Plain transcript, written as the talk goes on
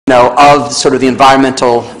of sort of the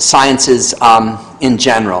environmental sciences in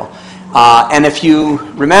general. And if you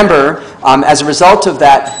remember, as a result of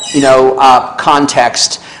that,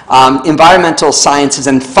 context, environmental sciences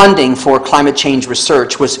and funding for climate change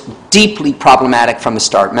research was deeply problematic from the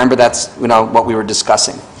start. Remember, that's what we were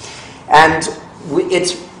discussing. And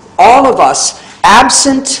it's all of us,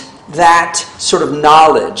 absent that sort of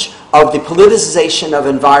knowledge of the politicization of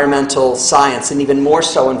environmental science, and even more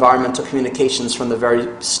so environmental communications from the very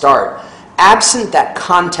start, absent that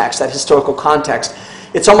context, that historical context,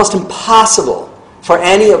 it's almost impossible for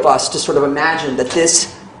any of us to sort of imagine that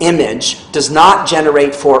this image does not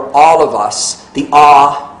generate for all of us the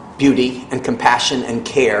awe, beauty, and compassion, and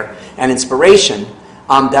care, and inspiration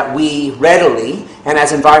that we readily, and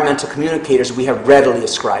as environmental communicators, we have readily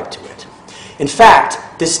ascribed to it. In fact,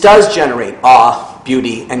 this does generate awe,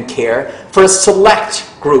 beauty, and care for a select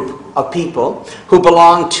group of people who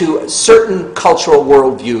belong to certain cultural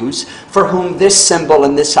worldviews for whom this symbol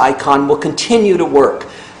and this icon will continue to work.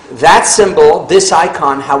 That symbol, this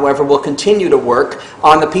icon, however, will continue to work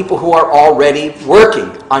on the people who are already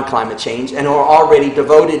working on climate change and who are already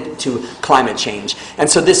devoted to climate change. And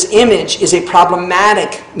so this image is a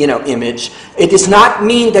problematic, image. It does not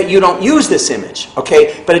mean that you don't use this image,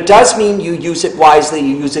 okay? But it does mean you use it wisely,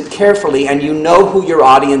 you use it carefully, and you know who your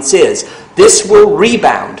audience is. This will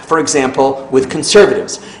rebound, for example, with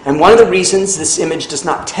conservatives. And one of the reasons this image does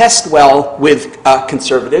not test well with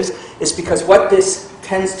conservatives is because what this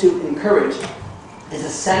tends to encourage is a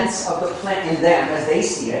sense of the planet in them as they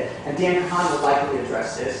see it, and Dan Kahan will likely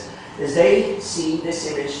address this, is they see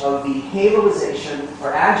this image of the haloization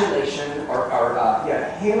or adulation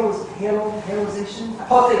haloization?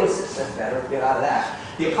 Apotheosis, that's better, get out of that.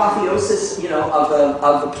 The apotheosis,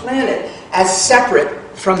 of the planet as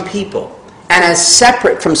separate from people, and as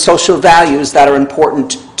separate from social values that are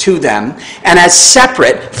important to them, and as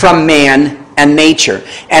separate from man and nature.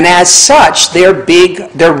 And as such, their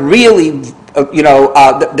virulent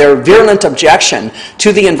objection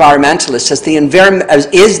to the environmentalists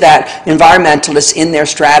is that environmentalists in their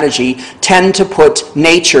strategy tend to put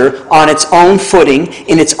nature on its own footing,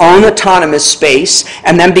 in its own autonomous space,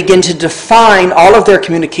 and then begin to define all of their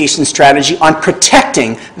communication strategy on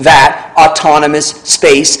protecting that autonomous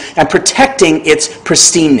space and protecting its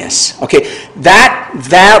pristineness. Okay,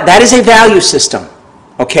 that is a value system.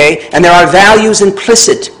 Okay, and there are values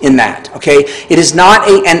implicit in that. Okay, it is not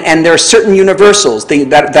and there are certain universals there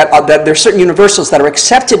are certain universals that are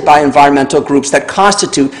accepted by environmental groups that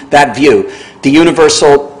constitute that view. The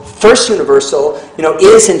first universal,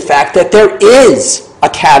 is in fact that there is a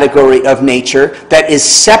category of nature that is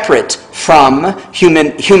separate from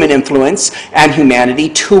human influence and humanity,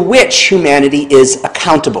 to which humanity is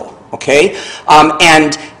accountable. Okay,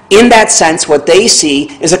 and in that sense, what they see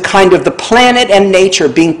is a kind of the planet and nature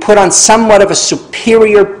being put on somewhat of a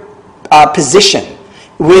superior position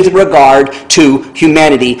with regard to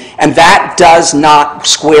humanity, and that does not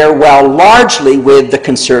square well largely with the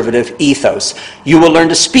conservative ethos. You will learn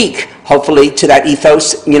to speak, hopefully, to that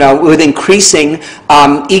ethos, with increasing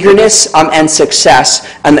eagerness and success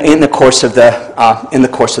in the course of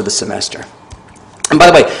the semester. And by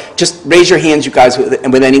the way, just raise your hands, you guys, with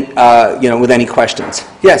any questions.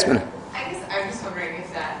 Yes, Minna. I'm just wondering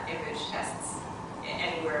if that image tests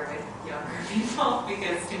anywhere with younger people,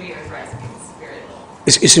 because to me, Earthrise means very little.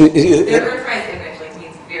 The Earthrise image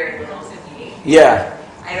means very little to me. Yeah.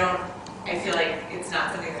 I feel like it's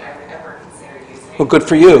not something that I would ever consider using. Well, good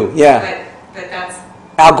for you. Yeah. But that's.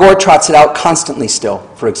 Al Gore trots it out constantly still,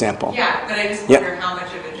 for example. Yeah, but I just wonder how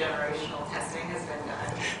much of a generational testing has been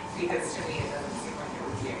done, because to me it doesn't seem like it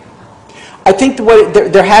would be a compelling. I think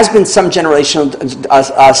there has been some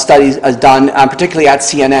generational studies done, particularly at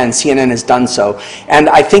CNN. CNN has done so. And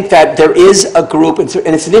I think that there is a group, and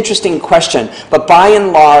it's an interesting question, but by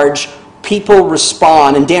and large, people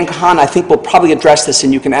respond, and Dan Kahan, I think, will probably address this,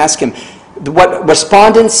 and you can ask him, what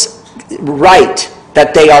respondents write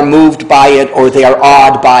that they are moved by it, or they are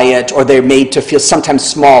awed by it, or they're made to feel sometimes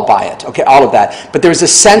small by it. Okay, all of that. But there's a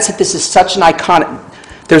sense that this is such an iconic,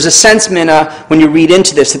 there's a sense, Minna, when you read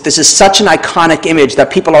into this, that this is such an iconic image that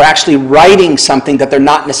people are actually writing something that they're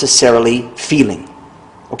not necessarily feeling.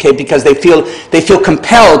 Okay, because they feel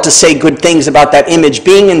compelled to say good things about that image.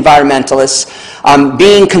 Being environmentalists,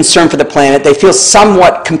 being concerned for the planet, they feel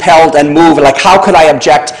somewhat compelled and moved. Like, how could I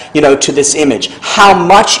object, to this image? How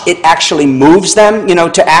much it actually moves them,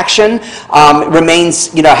 to action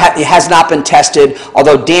remains, it has not been tested.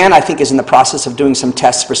 Although Dan, I think, is in the process of doing some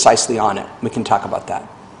tests precisely on it. We can talk about that.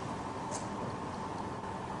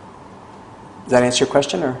 Does that answer your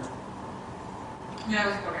question, or? No, I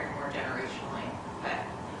was wondering more generationally, but.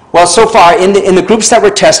 Well, so far, in the groups that were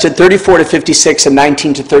tested, 34 to 56 and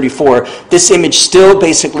 19 to 34, this image still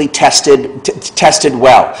basically tested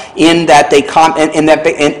well, in that they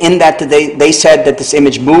said that this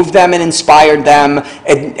image moved them and inspired them,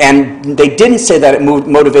 and they didn't say that it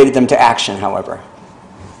motivated them to action, however.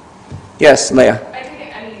 Yes, Leah?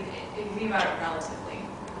 I mean, if you think about it relatively,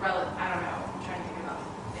 I don't know, I'm trying to think about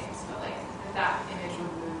things, but like, that image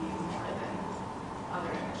would move you more than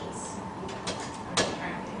other images. I'm just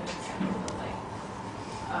trying to think of an example of like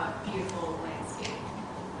a beautiful landscape.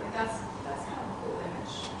 Like that's kind of a cool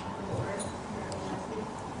image of the word.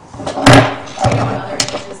 You know what other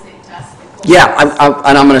images they test? Yeah, and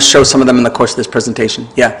I'm going to show some of them in the course of this presentation.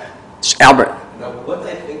 Yeah, Albert. Now, what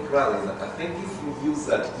I think, Ral, is that I think if you use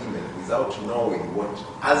that image without knowing what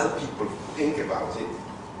other people think about it,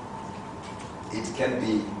 it can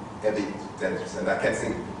be a bit dangerous. And I can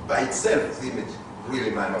think by itself, the image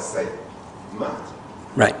really, I must say, mad.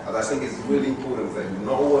 Right. And I think it's really important that you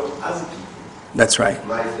know what other people That's right.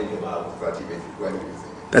 might think about that image when you use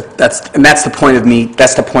it. That's the point of me.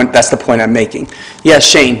 That's the point I'm making. Yeah,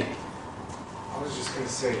 Shane. I was just going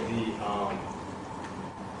to say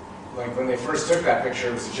like when they first took that picture,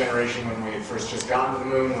 it was a generation when we had first just gotten to the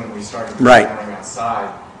moon, when we started Right. exploring outside.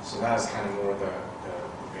 So that was kind of more the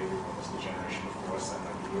baby boomers, the generation before us that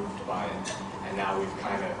might be moved by it. And now we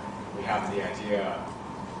have the idea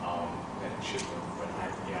that it should move, but I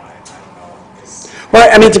don't know. Well,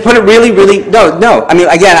 I mean, to put it really, no. I mean,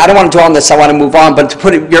 again, I don't want to dwell on this. I want to move on. But to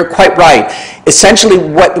put it, you're quite right. Essentially,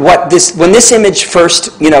 when this image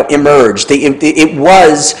first, emerged, it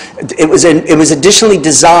was additionally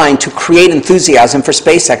designed to create enthusiasm for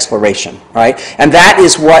space exploration, right? And that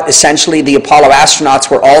is what essentially the Apollo astronauts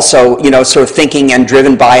were also, sort of thinking and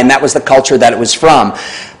driven by, and that was the culture that it was from.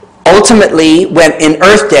 Ultimately, when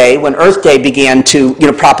Earth Day began to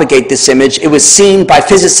propagate this image, it was seen by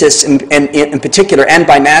physicists in particular and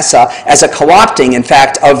by NASA as a co-opting, in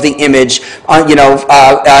fact, of the image,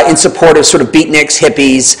 in support of sort of beatniks,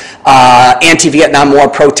 hippies, anti-Vietnam War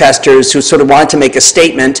protesters who sort of wanted to make a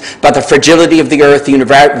statement about the fragility of the Earth, the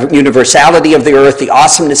universality of the Earth, the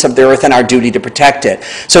awesomeness of the Earth, and our duty to protect it.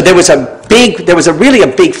 So there was really a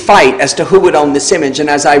big fight as to who would own this image,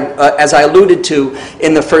 and as I alluded to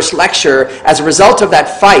in the first lecture, as a result of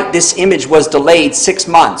that fight, this image was delayed 6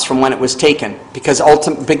 months from when it was taken because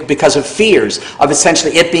of fears of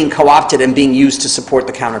essentially it being co-opted and being used to support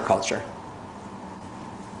the counterculture.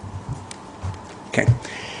 Okay,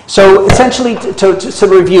 so essentially to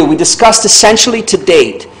review, we discussed essentially to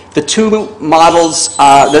date the two models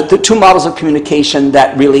of communication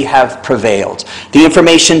that really have prevailed: the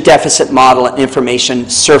information deficit model and information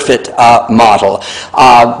surfeit model.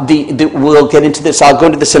 We'll get into this. I'll go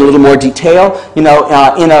into this in a little more detail, in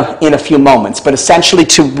a few moments. But essentially,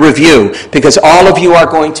 to review, because all of you are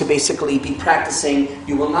going to basically be practicing.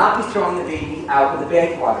 You will not be throwing the baby out with the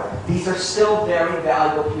bathwater. These are still very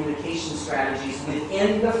valuable communication strategies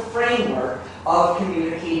within the framework of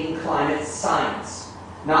communicating climate science.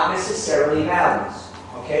 Not necessarily values,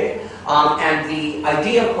 okay? And the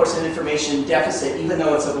idea, of course, of information deficit, even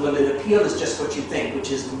though it's of limited appeal, is just what you think,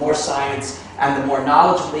 which is the more science and the more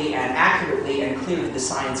knowledgeably and accurately and clearly the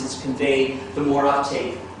science is conveyed, the more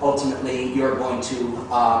uptake ultimately you're going to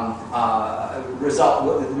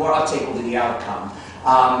result, the more uptake will be the outcome.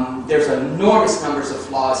 There's enormous numbers of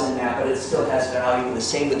flaws in that, but it still has value. The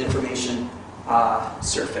same with information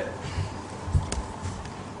surfeit.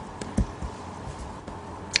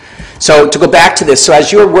 So to go back to this, so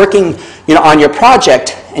as you're working, on your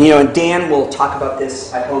project, and and Dan will talk about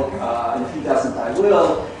this, I hope, in a few dozen I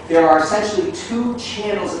will. There are essentially two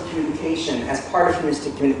channels of communication as part of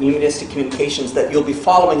humanistic communications that you'll be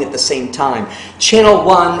following at the same time. Channel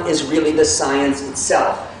one is really the science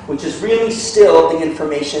itself, which is really still the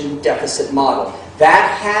information deficit model.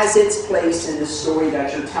 That has its place in the story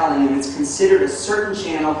that you're telling, and it's considered a certain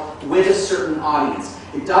channel with a certain audience.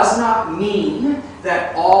 It does not mean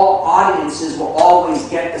that all audiences will always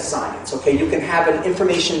get the science, okay? You can have an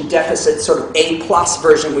information deficit, sort of A+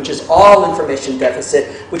 version, which is all information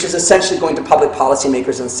deficit, which is essentially going to public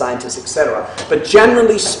policymakers and scientists, etc. But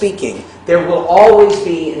generally speaking, there will always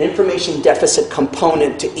be an information deficit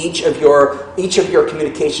component to each of your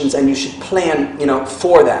communications, and you should plan,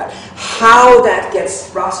 for that. How that gets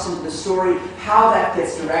thrust into the story, how that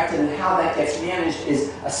gets directed, and how that gets managed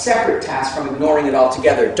is a separate task from ignoring it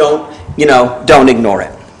altogether. Don't ignore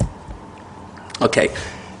it. Okay.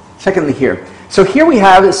 Secondly here. So here we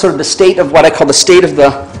have is sort of the state of what I call the state of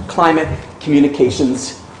the climate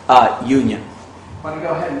communications union. Want to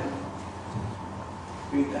go ahead and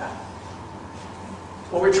read that?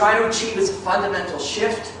 What we're trying to achieve is a fundamental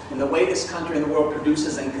shift in the way this country and the world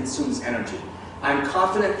produces and consumes energy. I'm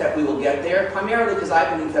confident that we will get there, primarily because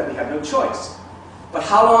I believe that we have no choice. But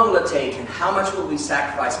how long will it take, and how much will we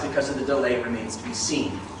sacrifice because of the delay remains to be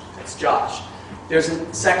seen. That's Josh. There's,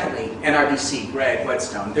 secondly, NRDC, Greg,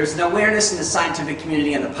 Whetstone. There's an awareness in the scientific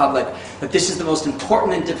community and the public that this is the most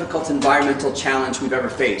important and difficult environmental challenge we've ever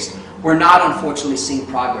faced. We're not, unfortunately, seeing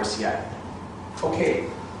progress yet. Okay,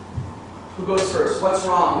 who goes first? What's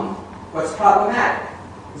wrong? What's problematic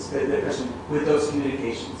with those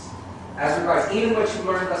communications? As regards even what you've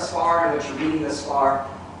learned thus far and what you're reading thus far.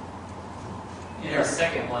 In our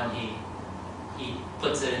second one, he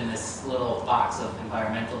puts it in this little box of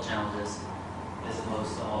environmental challenges as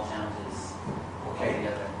opposed to all challenges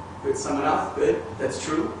altogether. Good. Someone else? Good. That's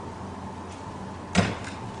true.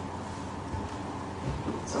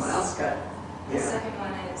 Someone else got it. The second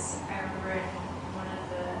one is, I remember in one of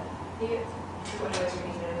when I was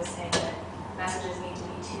reading it, it was saying that messages need to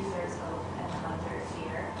be 2/3 hope and 1/3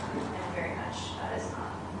 fear, and very much that is not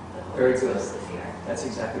the hope. Very good. It's the fear. That's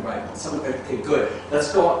exactly right. Okay, good.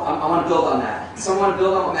 Let's go. I want to build on that. Someone want to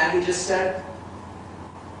build on what Maggie just said?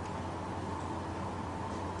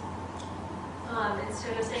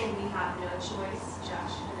 Instead of saying we have no choice,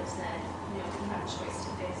 Josh could have said, we have a choice to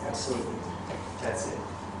face this. Absolutely. That's it.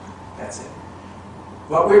 That's it.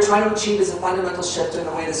 What we're trying to achieve is a fundamental shift in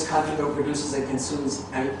the way this country produces and consumes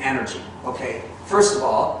energy. Okay. First of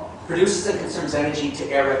all, produces and consumes energy, to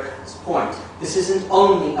Eric's point. This isn't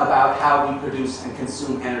only about how we produce and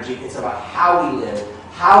consume energy, it's about how we live,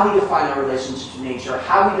 how we define our relationship to nature,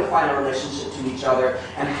 how we define our relationship to each other,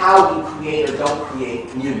 and how we create or don't create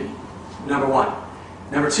community. Number one.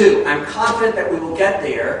 Number two, I'm confident that we will get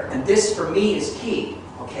there, and this for me is key.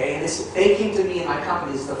 Okay, and this, if they came to me in my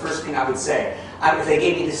company, this is the first thing I would say. If they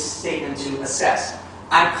gave me this statement to assess,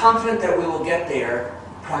 I'm confident that we will get there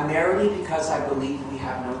primarily because I believe we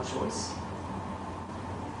have no choice.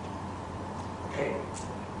 Okay?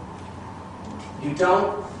 You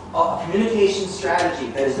don't, a communication strategy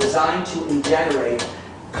that is designed to generate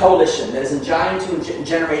coalition, that is designed to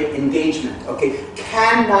generate engagement, okay,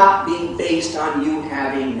 cannot be based on you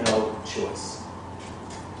having no choice.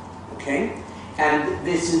 Okay? And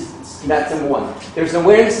that's number one. There's an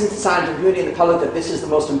awareness in the scientific community and the public that this is the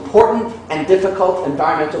most important and difficult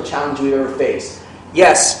environmental challenge we've ever faced.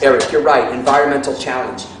 Yes, Eric, you're right, environmental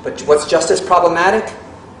challenge. But what's just as problematic?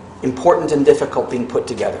 Important and difficult being put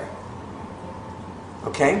together.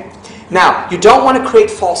 Okay? Now, you don't want to create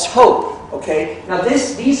false hope. Okay? Now,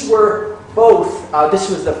 these were both. This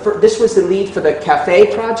was the lead for the Cafe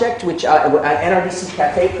project, which NRDC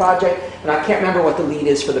Cafe project, and I can't remember what the lead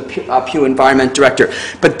is for the Pew Environment Director.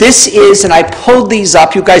 But this is, and I pulled these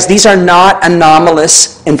up, you guys. These are not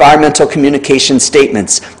anomalous environmental communication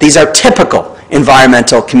statements. These are typical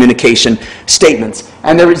environmental communication statements.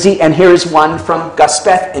 And here is one from Gus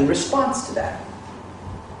Beth in response to that.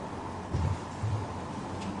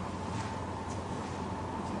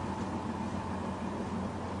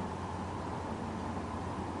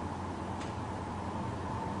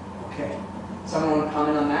 Okay. Someone want to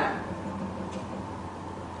comment on that?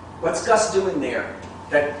 What's Gus doing there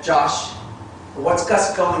that Josh, or what's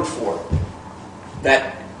Gus going for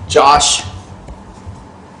that Josh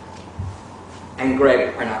and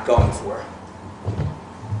Greg are not going for?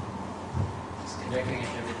 Just connecting it to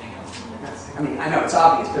everything else. I mean, I know it's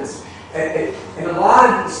obvious, but in a lot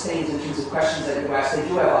of these things, in terms of questions that you ask, they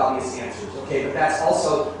do have obvious answers, okay? But that's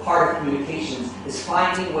also part of communications, is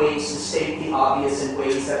finding ways to state the obvious in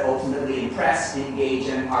ways that ultimately impress, engage,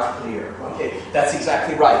 and are clear. Okay, that's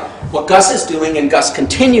exactly right. What Gus is doing, and Gus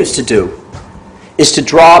continues to do, is to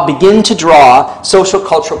begin to draw social,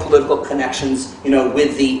 cultural, political connections,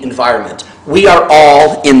 with the environment. We are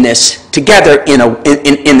all in this together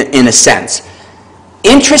in a sense.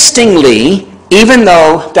 Interestingly, even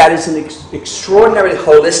though that is an extraordinarily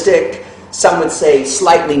holistic, some would say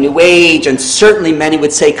slightly new age, and certainly many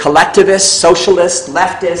would say collectivist, socialist,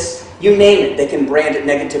 leftist, you name it, they can brand it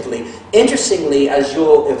negatively. Interestingly, as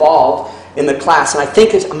you'll evolve in the class, and I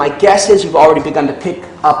think my guess is you've already begun to pick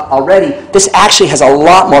up already, this actually has a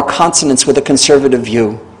lot more consonance with a conservative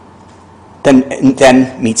view than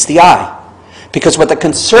meets the eye. Because what the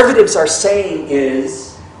conservatives are saying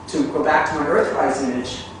is, to go back to my Earthrise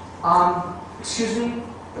image,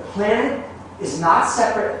 the planet is not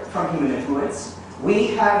separate from human influence. And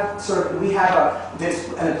the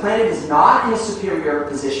planet is not in a superior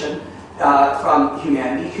position from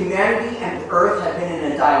humanity. Humanity and Earth have been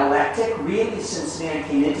in a dialectic really since man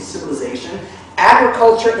came into civilization.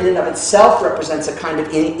 Agriculture in and of itself represents a kind of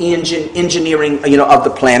engineering, of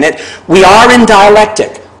the planet. We are in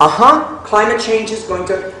dialectic. climate change is going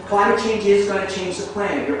to change the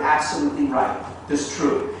planet. You're absolutely right. That's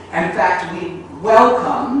true. And in fact, we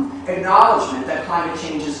welcome acknowledgement that climate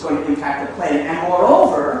change is going to impact the planet. And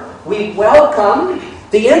moreover, we welcome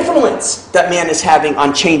the influence that man is having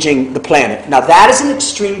on changing the planet. Now that is an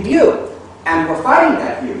extreme view, and we're fighting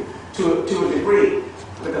that view to a degree.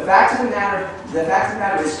 But the fact of the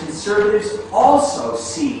matter is conservatives also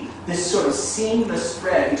see this sort of seamless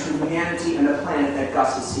thread between humanity and the planet that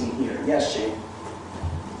Gus is seeing here. Yes, Shane?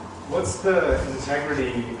 What's the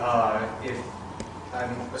integrity, if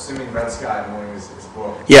I'm assuming Red Sky knowing his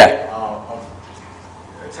book, Yeah. Of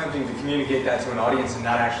attempting to communicate that to an audience and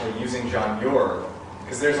not actually using John Muir,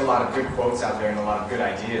 because there's a lot of good quotes out there and a lot of good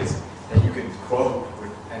ideas that you could quote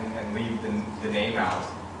and leave the name out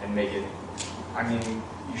and make it, I mean,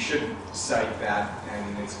 you should cite that,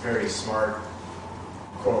 and it's a very smart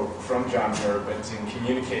quote from John Muir, but in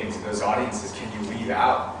communicating to those audiences, can you leave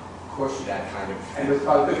out that kind of... And it's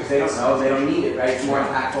probably good because they don't know, they don't need it, right? It's more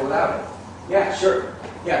impactful without it. Yeah, sure.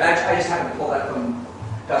 Yeah, I just happened to pull that from...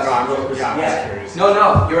 No, I'm just curious.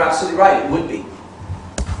 No, you're absolutely right. It would be.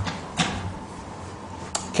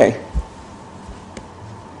 Okay.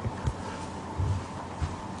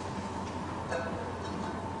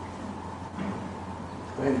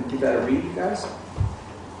 Go ahead and give that a read, you guys.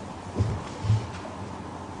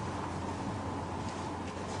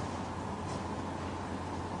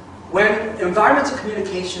 When environmental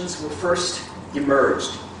communications were first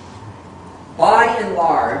emerged, by and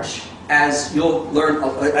large, as you'll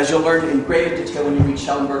learn in greater detail when you read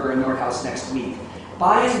Schellenberger and Nordhaus next week,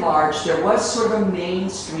 by and large, there was sort of a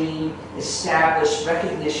mainstream established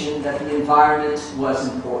recognition that the environment was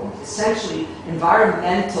important. Essentially,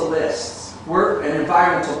 environmentalists and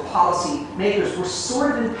environmental policy makers were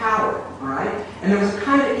sort of empowered, all right? And there was a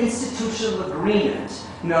kind of institutional agreement,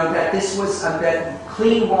 that this was that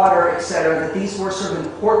clean water, et cetera, that these were sort of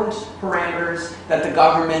important parameters that the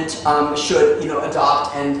government should,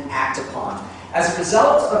 adopt and act upon. As a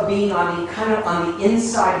result of being on the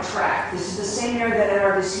inside track, this is the same area that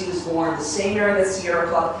NRDC was born, the same area that Sierra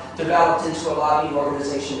Club developed into a lobbying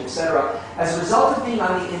organization, etc. As a result of being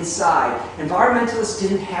on the inside, environmentalists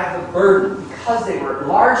didn't have the burden, because they were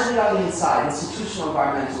largely on the inside, institutional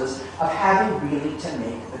environmentalists, of having really to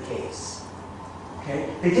make the case.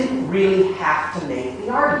 Okay? They didn't really have to make the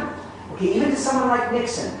argument. Okay? Even to someone like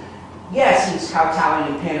Nixon, yes, he was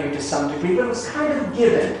kowtowing and pandering to some degree, but it was kind of a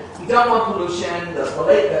given. We don't want pollution.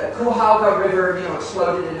 The Cuyahoga River,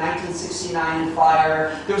 exploded in 1969 in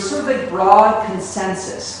fire. There was sort of a broad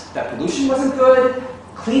consensus that pollution wasn't good,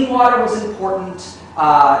 clean water was important,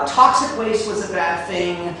 toxic waste was a bad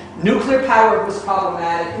thing, nuclear power was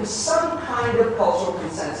problematic. It was some kind of cultural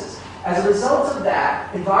consensus. As a result of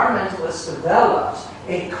that, environmentalists developed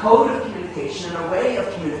a code of communication and a way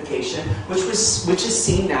of communication which is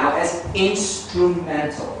seen now as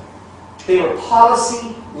instrumental. They were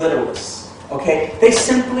policy literalists. Okay? They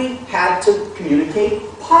simply had to communicate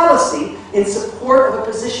policy in support of a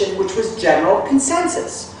position which was general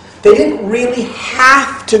consensus. They didn't really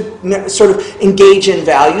have to sort of engage in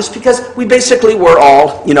values because we basically were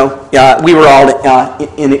all, we were all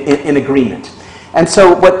in agreement. And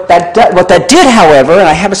so what that did, however, and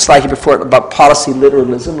I have a slide here before about policy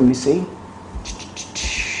literalism. Let me see.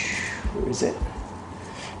 Where is it?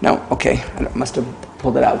 No, okay. I must have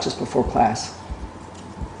pulled it out just before class.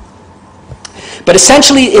 But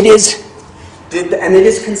essentially it is, and it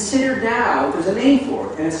is considered now, there's a name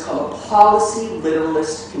for it, and it's called a policy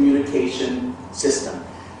literalist communication system.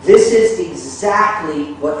 This is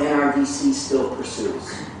exactly what NRDC still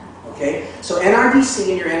pursues. Okay? So NRDC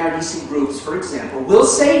and your NRDC groups, for example, will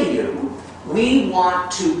say to you, we want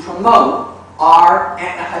to promote our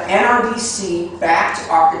NRDC-backed,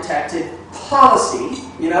 architected policy,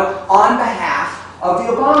 on behalf of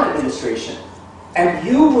the Obama administration. And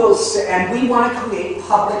you will say, and we want to create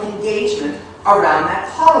public engagement around that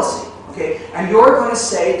policy. Okay? And you're going to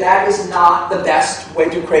say that is not the best way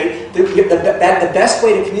to create, the best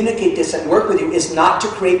way to communicate this and work with you is not to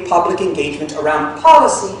create public engagement around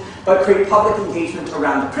policy, but create public engagement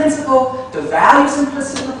around the principle, the values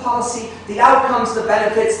implicit in the policy, the outcomes, the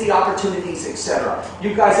benefits, the opportunities, etc.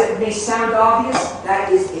 You guys, it may sound obvious,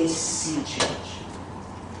 that is a sea change.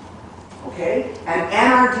 Okay? And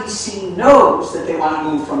NRDC knows that they want to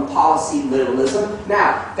move from policy literalism.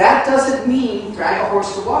 Now, that doesn't mean drag a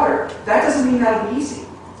horse to water. That doesn't mean that'll be easy.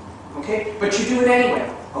 Okay? But you do it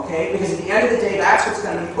anyway. Okay? Because at the end of the day, that's what's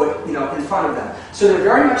going to be put, in front of them. So they're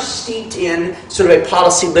very much steeped in sort of a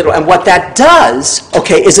policy literal. And what that does,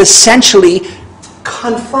 okay, is essentially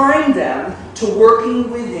confine them to working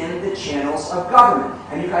within the channels of government.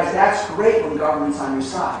 And you guys, that's great when government's on your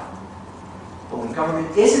side. But when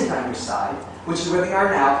government isn't on your side, which is where they are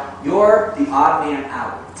now, you're the odd man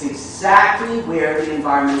out. It's exactly where the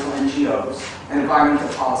environmental NGOs and environmental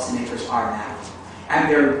policymakers are now. And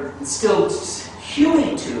they're still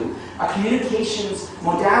hewing to a communications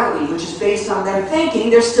modality which is based on them thinking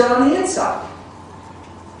they're still on the inside.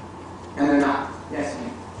 And they're not. Yes, ma'am.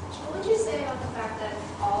 What would you say about the fact that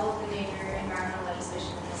all of the major environmental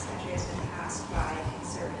legislation in this country has been passed by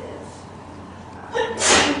conservative?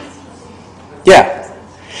 Yeah.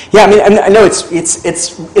 Yeah, I mean, I know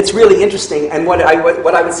it's really interesting, and what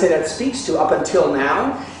I would say that speaks to up until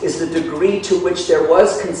now is the degree to which there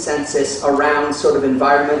was consensus around sort of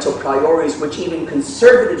environmental priorities, which even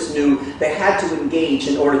conservatives knew they had to engage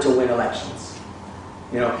in order to win elections.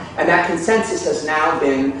 You know, and that consensus has now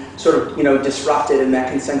been sort of, you know, disrupted, and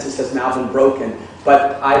that consensus has now been broken.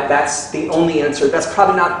 But that's the only answer. That's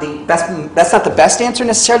probably not the that's not the best answer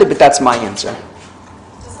necessarily, but that's my answer.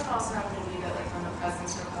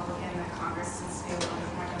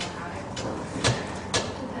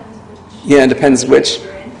 Yeah, it depends which.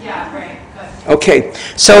 Yeah, right. Okay,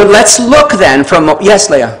 so let's look then from,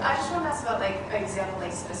 yes, Leah? I just want to ask about, like, an example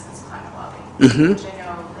like citizens climate lobbying, which I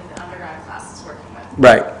know like the undergrad class is working with.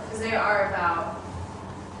 Right. Because they are about,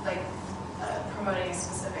 like, promoting a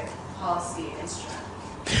specific policy instrument.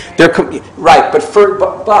 Right, but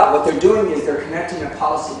what they're doing is they're connecting a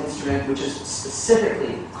policy instrument which is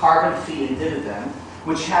specifically carbon fee and dividend,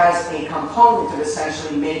 which has a component of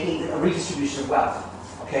essentially making a redistribution of wealth.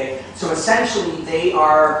 Okay, so essentially they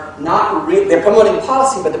are not they're promoting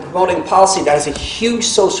policy, but they're promoting policy that has a huge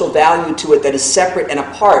social value to it that is separate and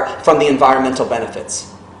apart from the environmental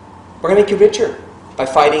benefits. We're going to make you richer by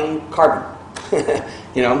fighting carbon.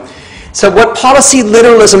 You know, so what policy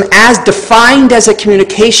literalism, as defined as a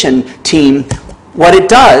communication team, what it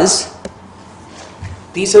does,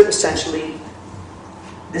 these are essentially,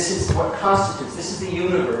 this is what constitutes, this is the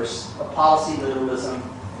universe of policy literalism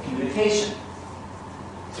communication.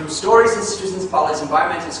 Through stories, institutions, policies,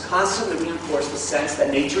 environmentalists constantly reinforce the sense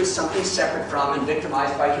that nature is something separate from and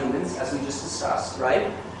victimized by humans, as we just discussed, right?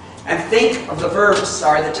 And think of the verbs,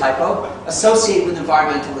 sorry, the typo, associated with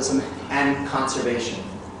environmentalism and conservation.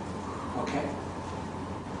 Okay?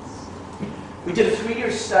 We did a 3-year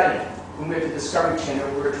study when we went to Discovery Channel.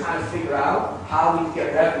 We were trying to figure out how we could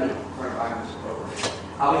get revenue for environmental programs,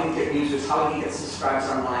 how we could get users, how we could get subscribers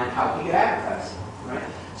online, how we could get advertising, right?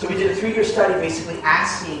 So we did a 3-year study basically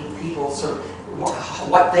asking people sort of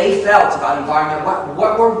what they felt about environment,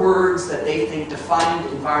 what were words that they think defined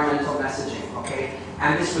environmental messaging, okay?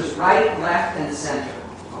 And this was right, left, and center,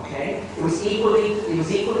 okay? It was equally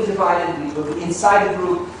divided. Inside the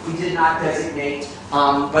group, we did not designate,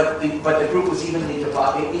 but the group was evenly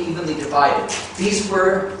divided. These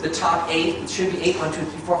were the top 8, it should be 8, 1, 2,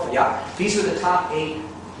 3, 4, 5, yeah. These were the top 8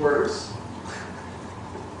 words.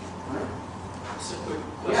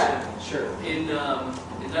 Question. Yeah, sure. In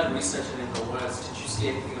that research and in the words, did you see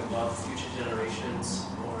anything about future generations,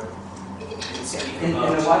 or In the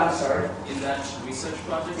what, I'm sorry? In that research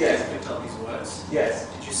project, yes. You picked out these words. Yes.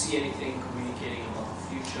 Did you see anything communicating about the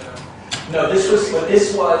future? No, what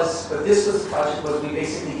this project was, we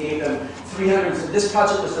basically gave them 300, this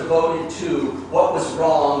project was devoted to what was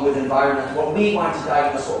wrong with environment, what we wanted to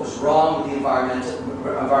diagnose what was wrong with the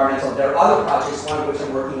environmental. There are other projects, one of which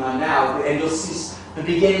I'm working on now, and you'll see the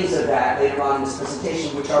beginnings of that later on in this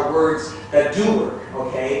presentation, which are words that do work,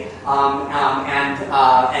 okay, and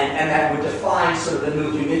that would define sort of the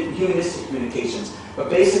new humanistic communications. But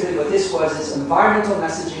basically what this was is environmental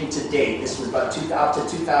messaging to date. This was about up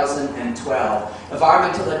to 2012.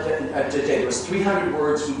 Environmental to date, there was 300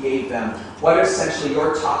 words we gave them. What are essentially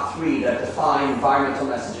your top 3 that define environmental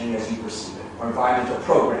messaging as you perceive it, or environmental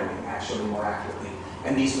programming, actually, more accurately.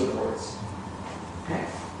 And these were the words. Okay.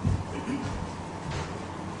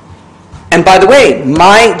 And by the way,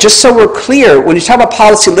 just so we're clear, when you talk about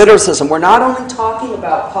policy literalism, we're not only talking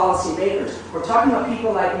about policymakers, we're talking about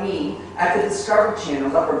people like me at the Discovery Channel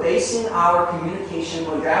that we're basing our communication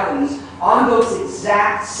modalities on those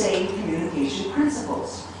exact same communication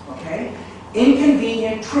principles, okay?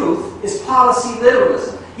 Inconvenient truth is policy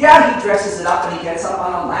literalism. Yeah, he dresses it up and he gets up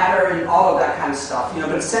on a ladder and all of that kind of stuff, you know,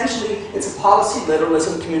 but essentially it's a policy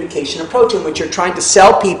literalism communication approach in which you're trying to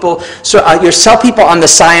sell people, you sell people on the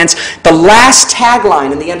science. The last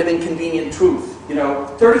tagline in the end of Inconvenient Truth, you know,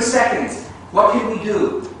 30 seconds, what can we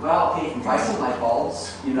do? Well, okay, you can buy some light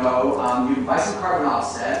bulbs, you know, you can buy some carbon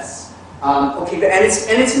offsets, okay, and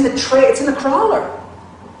it's in the tray, it's in the crawler,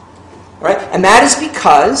 right? And that is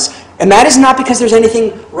because And that is not because there's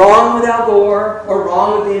anything wrong with Al Gore or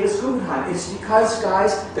wrong with Davis Guggenheim. It's because,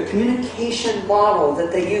 guys, the communication model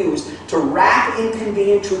that they use to rack in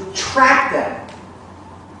convenience, to trap them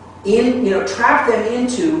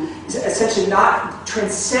into essentially not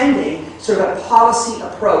transcending sort of a policy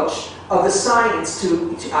approach of the science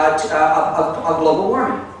of global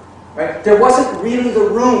warming. Right? There wasn't really the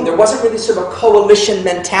room. There wasn't really sort of a coalition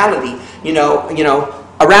mentality,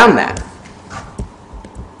 around that.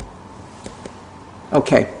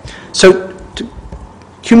 Okay, so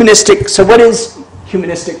humanistic. So what is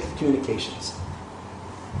humanistic communications?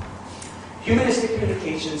 Humanistic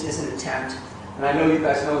communications is an attempt, and I know you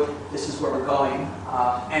guys know this is where we're going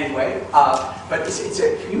anyway, but it's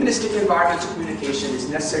a humanistic environmental communication is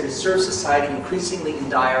necessary to serve society increasingly in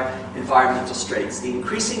dire environmental straits. The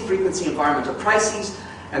increasing frequency of environmental crises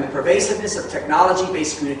and the pervasiveness of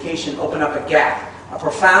technology-based communication open up a gap, a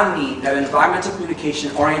profound need that environmental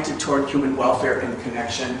communication oriented toward human welfare and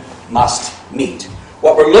connection must meet.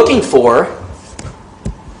 What we're looking for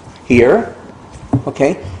here,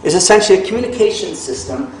 okay, is essentially a communication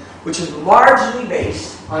system which is largely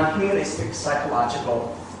based on humanistic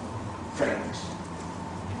psychological frameworks.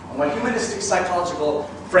 And what humanistic psychological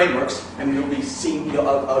frameworks, and you'll be seeing,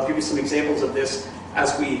 I'll give you some examples of this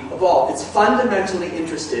as we evolve, it's fundamentally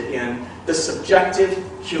interested in the subjective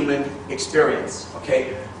human experience,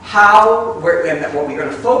 okay? And what we're going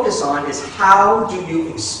to focus on is how do you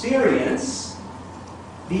experience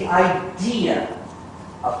the idea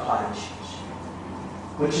of climate change,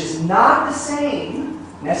 which is not the same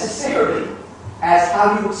necessarily as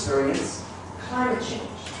how you experience climate change,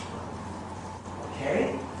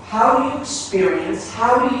 okay? How do you experience,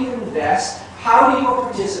 how do you invest, how do you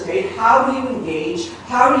participate, how do you engage,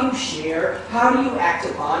 how do you share, how do you act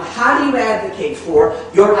upon, how do you advocate for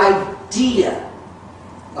your idea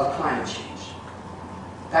of climate change?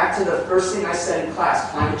 Back to the first thing I said in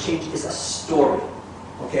class, climate change is a story,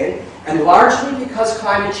 okay? And largely because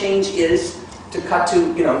climate change is, to cut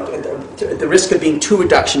to, the risk of being too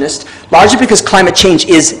reductionist, largely because climate change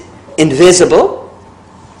is invisible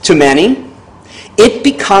to many, it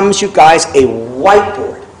becomes, you guys, a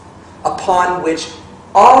whiteboard upon which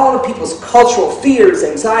all of people's cultural fears,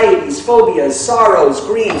 anxieties, phobias, sorrows,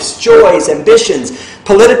 griefs, joys, ambitions,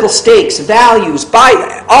 political stakes, values,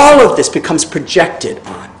 all of this becomes projected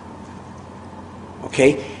on.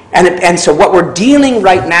 Okay? And so what we're dealing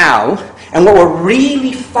right now, and what we're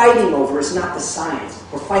really fighting over is not the science.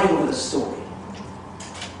 We're fighting over the story.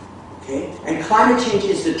 Okay? And climate change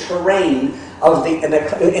is the terrain of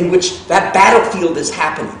in which that battlefield is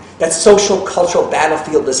happening. That social, cultural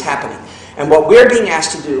battlefield is happening. And what we're being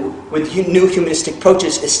asked to do with new humanistic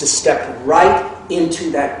approaches is to step right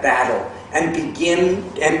into that battle and begin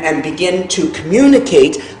to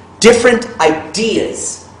communicate different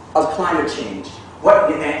ideas of climate change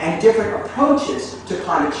and different approaches to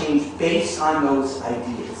climate change based on those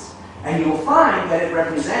ideas. And you'll find that it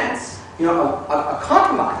represents, a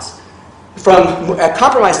compromise. From a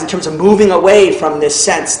compromise in terms of moving away from this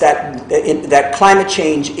sense that climate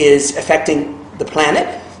change is affecting the planet,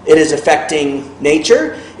 it is affecting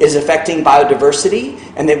nature, it is affecting biodiversity,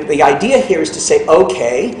 and the idea here is to say,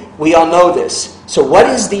 okay, we all know this. So what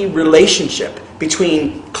is the relationship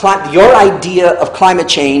between your idea of climate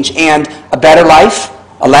change and a better life,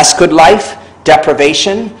 a less good life,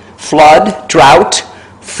 deprivation, flood, drought,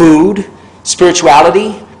 food,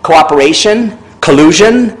 spirituality, cooperation,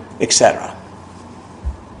 collusion, etc.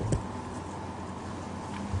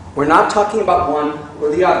 We're not talking about one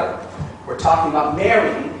or the other. We're talking about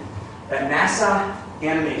marrying that NASA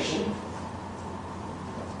animation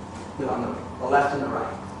on the left and the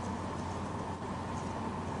right.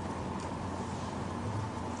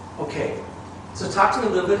 Okay, so talk to me a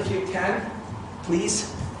little bit if you can,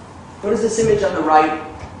 please. What does this image on the right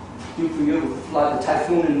do for you with the flood, the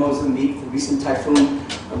typhoon in Mozambique, the recent typhoon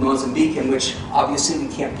of Mozambique, in which obviously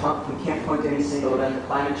we can't point to any single event of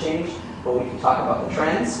climate change, but we can talk about the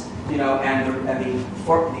trends, and the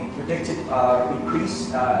predicted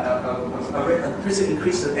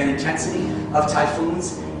increase in intensity of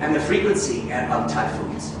typhoons and the frequency of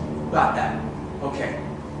typhoons. Got that? Okay.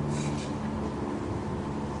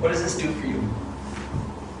 What does this do for you?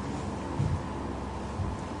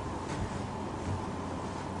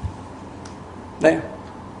 There.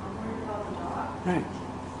 Right.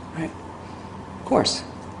 Right. Of course.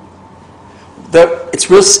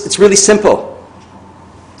 It's really simple.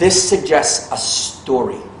 This suggests a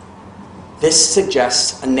story. This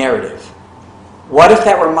suggests a narrative. What if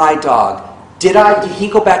that were my dog? Did he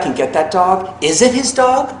go back and get that dog? Is it his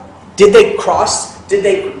dog? Did they cross? Did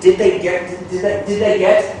they get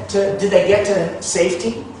to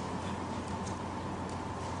safety?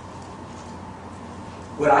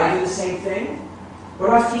 Would I do the same thing? What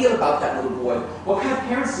do I feel about that little boy? What kind of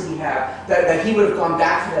parents did he have that he would have gone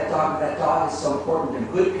back for that dog, and that dog is so important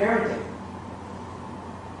and good parenting?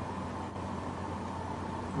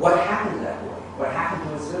 What happened to that boy? What happened to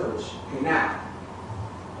his village? Okay, now,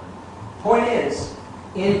 point is,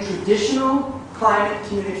 in traditional climate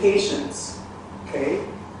communications, okay,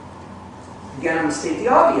 again, I'm going to state the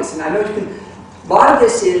obvious, and I know you can, a lot of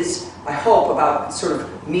this is, I hope, about sort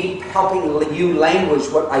of me helping you language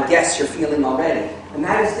what I guess you're feeling already, and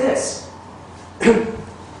that is this.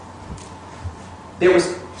 There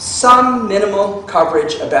was some minimal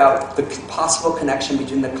coverage about the possible connection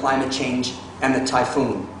between the climate change and the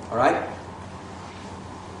typhoon, all right?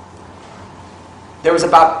 There was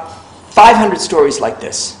about 500 stories like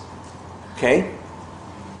this, okay?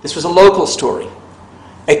 This was a local story.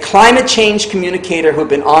 A climate change communicator who had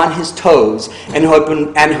been on his toes and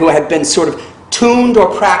who had been sort of tuned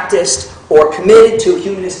or practiced or committed to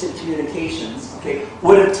humanistic communications, okay,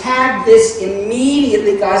 would have tagged this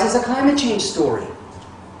immediately, guys, as a climate change story.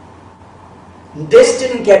 This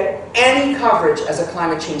didn't get any coverage as a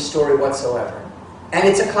climate change story whatsoever. And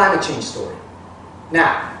it's a climate change story.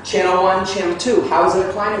 Now, channel 1, channel 2, how is it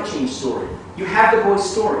a climate change story? You have the boy's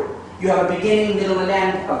story. You have a beginning, middle, and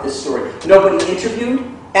end of this story. Nobody interviewed.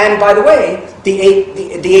 And by the way,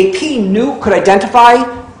 the AP could identify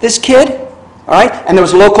this kid. All right? And there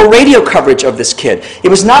was local radio coverage of this kid. It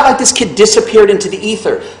was not like this kid disappeared into the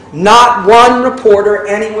ether. Not one reporter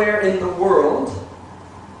anywhere in the world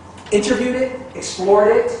interviewed it,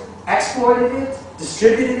 explored it, exploited it,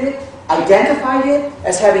 distributed it, identified it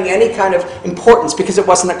as having any kind of importance because it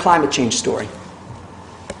wasn't a climate change story.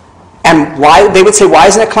 And why, they would say, why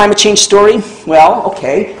isn't it a climate change story? Well,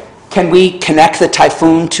 okay, can we connect the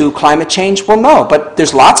typhoon to climate change? Well, no, but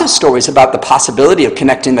there's lots of stories about the possibility of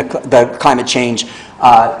connecting the climate change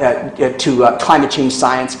to climate change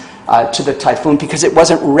science to the typhoon because it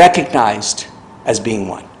wasn't recognized as being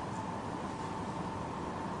one.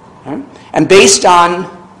 Right? And based on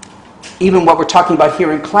even what we're talking about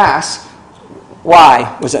here in class,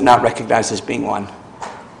 why was it not recognized as being one?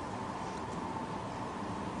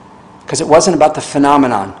 Because it wasn't about the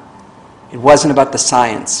phenomenon. It wasn't about the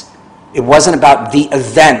science. It wasn't about the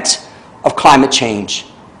event of climate change,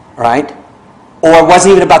 right? Or it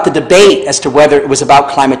wasn't even about the debate as to whether it was about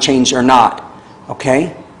climate change or not,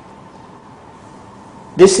 okay?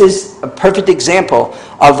 This is a perfect example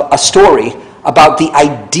of a story about the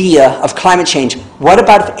idea of climate change. What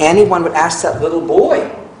about if anyone would ask that little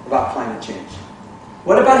boy about climate change?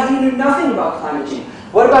 What about if he knew nothing about climate change?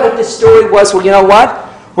 What about if this story was, well, you know what?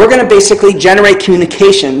 We're going to basically generate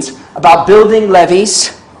communications about building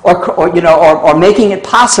levees or making it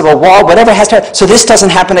possible, whatever has to happen, so this doesn't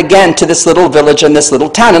happen again to this little village and this little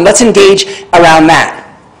town. And let's engage around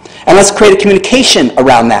that. And let's create a communication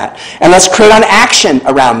around that. And let's create an action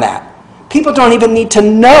around that. People don't even need to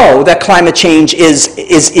know that climate change is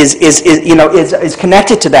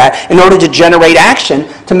connected to that in order to generate action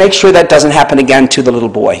to make sure that doesn't happen again to the little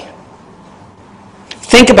boy.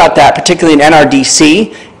 Think about that, particularly in NRDC,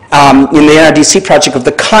 in the NRDC project, of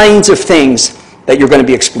the kinds of things that you're going to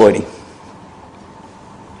be exploiting.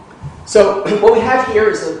 So what we have here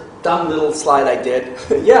is a dumb little slide I did.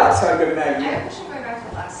 Yeah, sorry, go back. I have a question going back to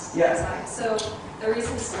the last slide. So the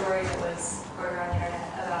recent story that was going around the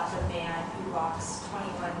internet about the man who walks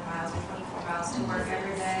 21 miles or 24 miles to work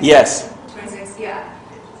every day. Yes. 26, yeah.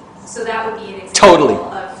 So that would be an example Totally.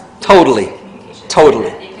 of Totally. communication. Totally.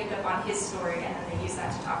 That they picked up on his story and then they used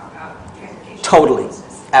that to talk about transportation. Totally.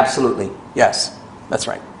 Absolutely. Yes. That's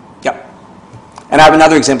right. Yep. And I have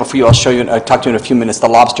another example for you. I'll show you, I'll talk to you in a few minutes, the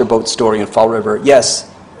lobster boat story in Fall River.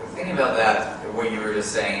 Yes? Thinking about that, what you were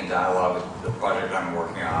just saying in dialogue with the project I'm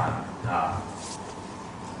working on,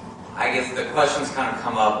 I guess the questions kind of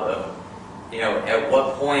come up of, at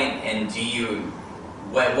what point do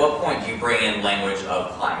you bring in language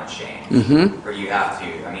of climate change? Mm-hmm. Or you have to,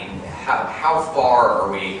 how far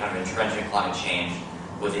are we kind of entrenching climate change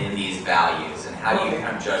within these values, and how do you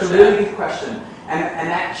kind of judge that? It's a really good question. And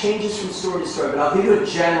that changes from story to story, but I'll give you a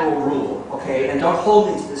general rule, okay? And don't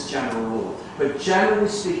hold me to this general rule. But generally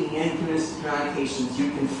speaking, in humanistic communications,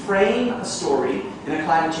 you can frame a story in a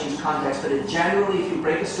climate change context, but generally, if you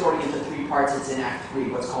break a story into 3 parts, it's in Act 3,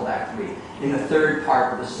 what's called Act 3, in the 3rd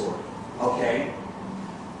part of the story, okay?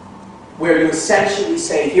 Where you essentially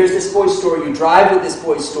say, here's this boy's story, you drive with this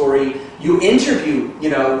boy's story, you interview,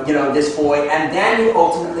 this boy, and then you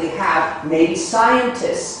ultimately have maybe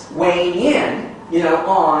scientists weighing in,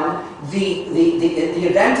 on the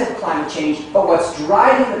event of climate change, but what's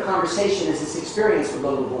driving the conversation is this experience with the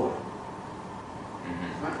little boy.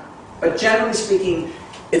 Right? But generally speaking,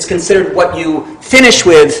 It's considered what you finish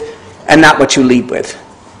with and not what you lead with.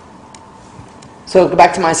 So go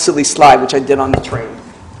back to my silly slide, which I did on the train.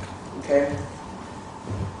 Okay?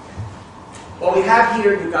 What we have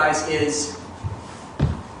here, you guys, is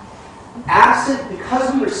absent,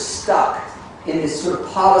 because we were stuck in this sort of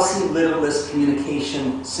policy literalist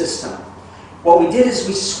communication system. What we did is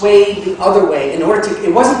we swayed the other way in order to,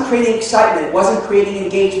 it wasn't creating excitement, it wasn't creating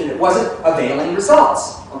engagement, it wasn't availing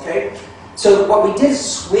results, okay? So what we did is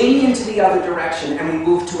swing into the other direction and we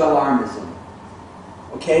moved to alarmism,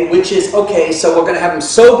 okay? Which is, okay, so we're going to have them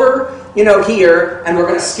sober, you know, here, and we're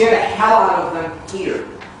going to scare the hell out of them here,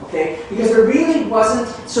 okay? Because there really wasn't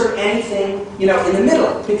sort of anything, you know, in the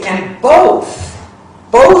middle. And both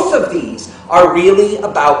of these are really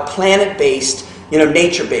about planet-based, you know,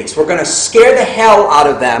 nature-based. We're going to scare the hell out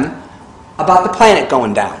of them about the planet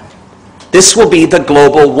going down. This will be the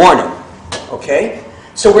global warning, okay?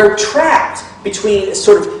 So we're trapped between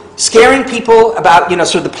sort of scaring people about, you know,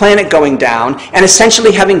 sort of the planet going down and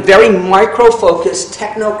essentially having very micro-focused,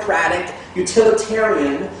 technocratic,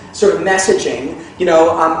 utilitarian sort of messaging, you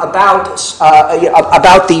know, about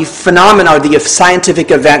the phenomena or the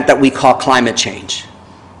scientific event that we call climate change.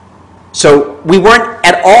 So we weren't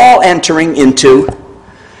at all entering into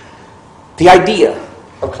the idea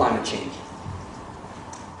of climate change.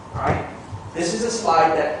 All right? This is a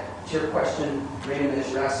slide that, to your question, Raymond,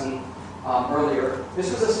 as you asked me earlier,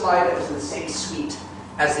 this was a slide that was in the same suite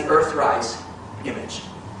as the Earthrise image.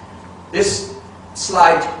 This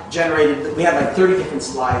slide generated, we had like 30 different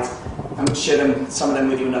slides. I'm going to share them, some of them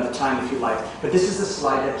with you another time if you like. But this is the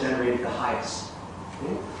slide that generated the highest.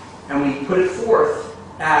 Okay? And we put it forth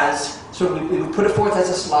as, so we put it forth as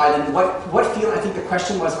a slide, and what feel, I think the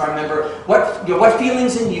question was, if I remember, what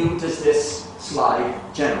feelings in you does this slide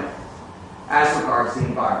generate as regards the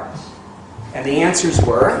environment? And the answers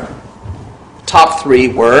were, top three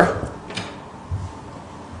were,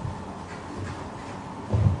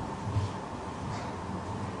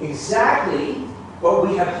 exactly what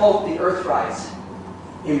we had hoped the Earthrise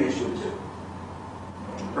image would do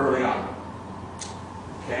early on.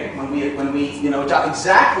 Okay, when we you know,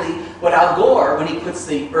 exactly what Al Gore, when he puts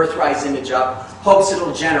the Earthrise image up, hopes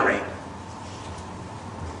it'll generate.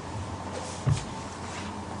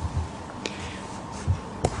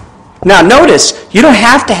 Now notice, you don't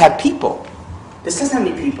have to have people. This doesn't have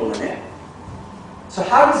any people in it. So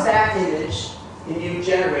how does that image in you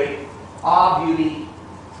generate awe, beauty,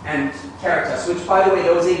 and caritas? Which, by the way,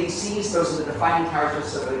 those ABCs, those are the defining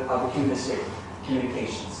characteristics of the humanistic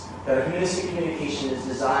communications. That a humanistic communication is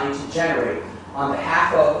designed to generate, on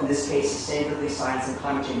behalf of, in this case, sustainability, science, and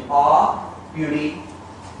climate change, awe, beauty,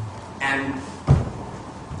 and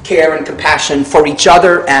care and compassion for each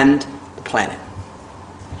other and the planet.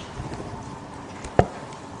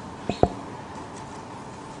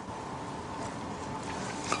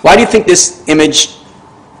 Why do you think this image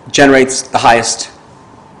generates the highest?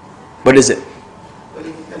 What is it? Well,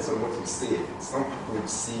 it depends on what you see. Some people would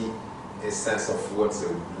see a sense of what they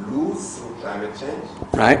would lose through climate change.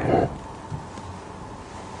 Right.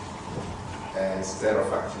 Instead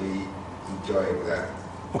of actually enjoying that.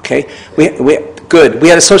 Okay. Good. We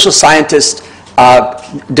had a social scientist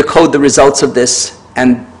decode the results of this,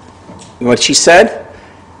 and what she said,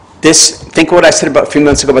 think what I said about a few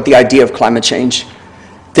minutes ago about the idea of climate change.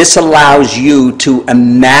 This allows you to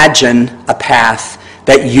imagine a path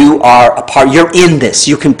that you are a part, you're in this.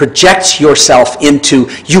 You can project yourself into,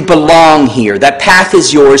 you belong here. That path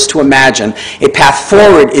is yours to imagine. A path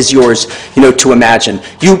forward is yours, you know, to imagine.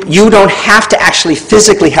 You don't have to actually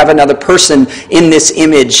physically have another person in this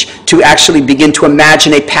image to actually begin to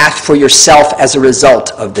imagine a path for yourself as a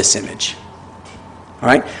result of this image. All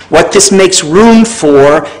right? What this makes room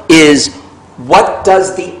for is what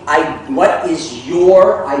is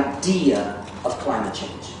your idea of climate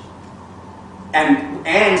change?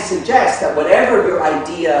 And suggest that whatever your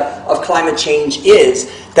idea of climate change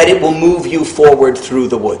is, that it will move you forward through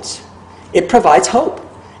the woods. It provides hope.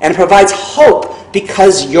 And it provides hope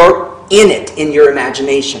because you're in it, in your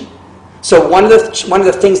imagination. So one of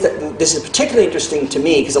the things that, this is particularly interesting to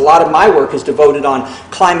me, because a lot of my work is devoted on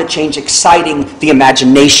climate change exciting the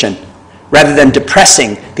imagination rather than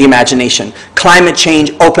depressing the imagination. Climate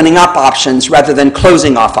change opening up options rather than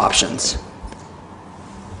closing off options.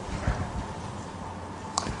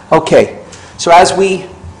 Okay, so as we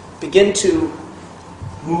begin to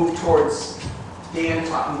move towards Dan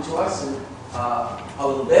talking to us in a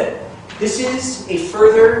little bit, this is a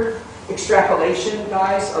further extrapolation,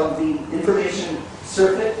 guys, of the information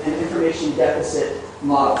surfeit and information deficit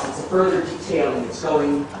models. It's a further detailing. It's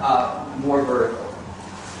going more vertical.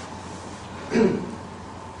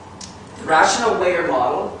 rational layer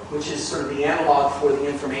model, which is sort of the analog for the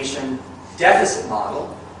information deficit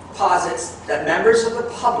model, posits that members of the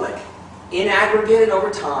public, in aggregate and over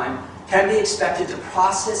time, can be expected to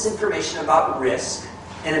process information about risk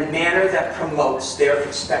in a manner that promotes their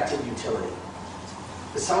expected utility.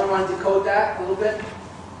 Does someone want to decode that a little bit?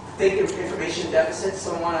 Think of information deficit.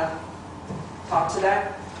 Someone want to talk to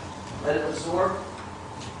that? Let it absorb?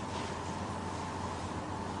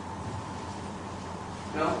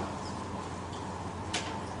 No?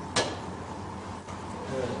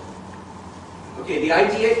 Okay, the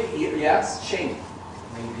idea, yes, Shane?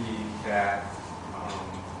 Maybe that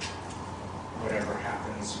whatever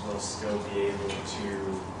happens, we'll still be able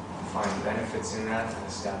to find benefits in that and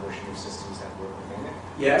establish new systems that work within it.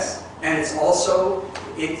 Yes, and it's also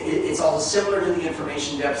similar to the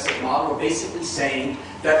information deficit model. We're basically saying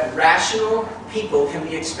that rational people can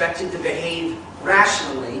be expected to behave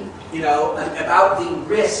rationally, about the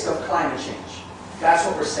risk of climate change. That's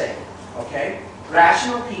what we're saying, okay?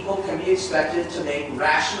 Rational people can be expected to make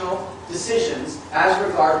rational decisions as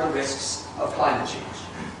regard the risks of climate change.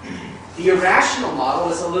 The irrational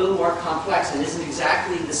model is a little more complex and isn't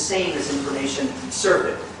exactly the same as information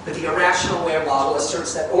survey. But the irrational layer model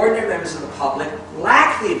asserts that ordinary members of the public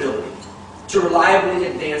lack the ability to reliably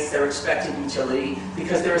advance their expected utility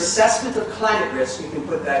because their assessment of climate risk, you can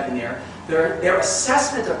put that in there, their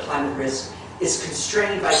assessment of climate risk is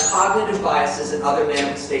constrained by cognitive biases and other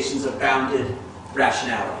manifestations of bounded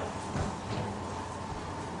rationality.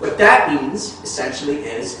 What that means, essentially,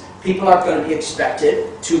 is people are going to be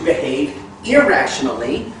expected to behave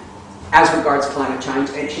irrationally as regards climate change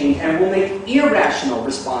and will make irrational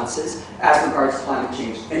responses as regards climate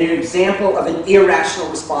change. And an example of an irrational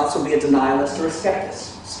response will be a denialist or a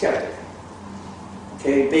skeptic.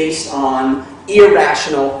 Okay, based on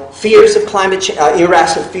irrational fears of climate change,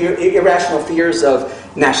 irrational fears of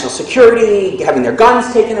national security, having their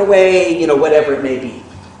guns taken away, whatever it may be.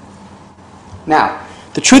 Now,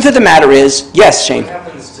 the truth of the matter is, yes, Shane? What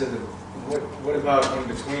happens to what about in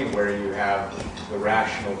between where you have the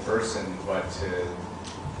rational person, but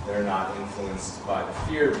they're not influenced by the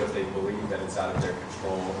fear, but they believe that it's out of their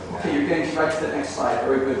control? Okay, you're getting right to the next slide.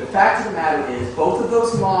 Very good. The fact of the matter is, both of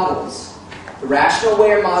those models, the rational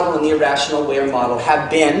layer model and the irrational layer model, have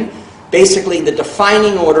been basically the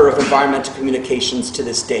defining order of environmental communications to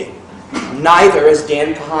this day. Neither, as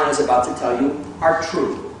Dan Kahan is about to tell you, are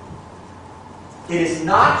true. It is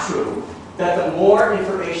not true that the more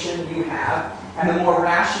information you have and the more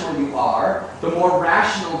rational you are, the more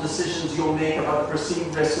rational decisions you'll make about the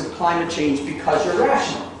perceived risks of climate change because you're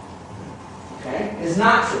rational. Okay? It is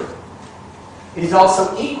not true. It is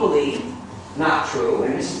also equally not true,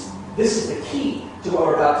 and this is the key to what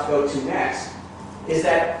we're about to go to next, is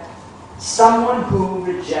that someone who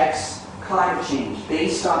rejects climate change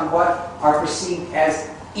based on what are perceived as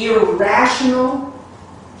irrational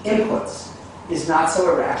inputs is not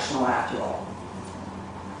so irrational after all.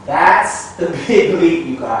 That's the big leap,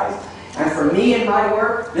 you guys. And for me in my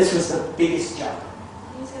work, this was the biggest jump.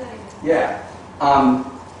 Can you say that again? Yeah.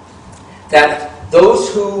 That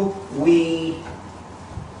those who we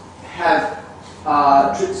have,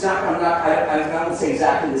 I don't say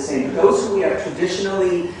exactly the same, but those who we have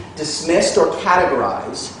traditionally dismissed or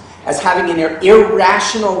categorized as having an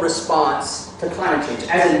irrational response to climate change,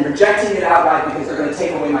 as in rejecting it outright because they're going to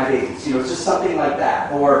take away my babies. It's just something like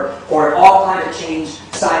that. Or all climate change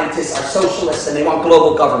scientists are socialists and they want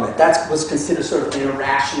global government. That was considered sort of an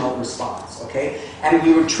irrational response, okay? And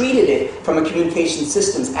we treated it from a communication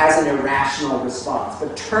systems as an irrational response.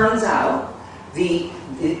 But it turns out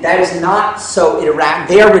that is not so irrational.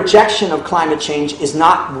 Their rejection of climate change is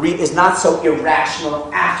not so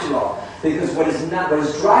irrational after all. Because what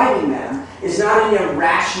is driving them is not an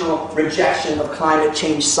irrational rejection of climate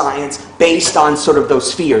change science based on sort of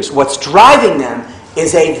those fears. What's driving them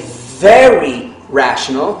is a very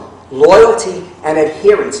rational loyalty and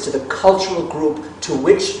adherence to the cultural group to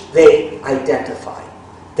which they identify.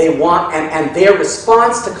 They want, and their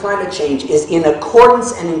response to climate change is in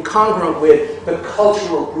accordance and incongruent with the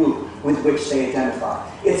cultural group with which they identify.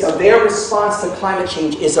 Their response to climate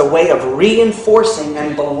change is a way of reinforcing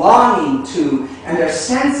and belonging to, and their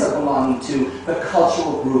sense of belonging to, the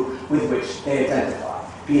cultural group with which they identify.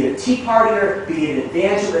 Be it a Tea Partier, be it an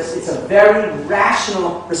evangelist, it's a very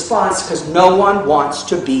rational response because no one wants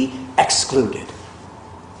to be excluded.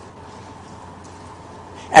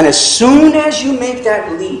 And as soon as you make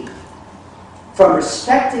that leap from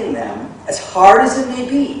respecting them, as hard as it may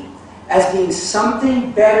be, as being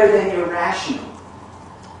something better than irrational,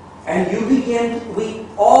 and we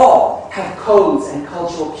all have codes and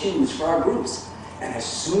cultural cues for our groups. And as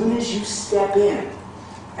soon as you step in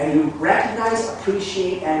and you recognize,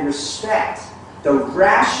 appreciate, and respect the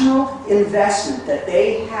rational investment that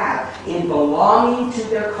they have in belonging to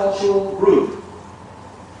their cultural group,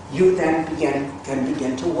 you then can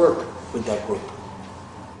begin to work with that group.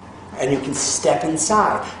 And you can step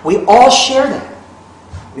inside. We all share that,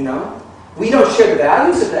 you know? We don't share the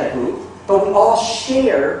values of that group, but we all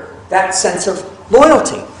share that sense of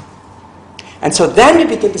loyalty. And so then you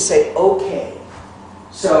begin to say, okay,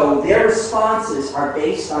 so their responses are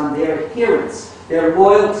based on their adherence, their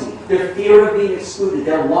loyalty, their fear of being excluded,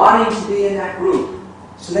 their wanting to be in that group.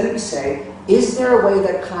 So then we say, is there a way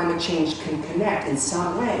that climate change can connect in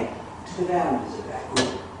some way to the values of that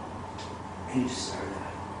group? And you start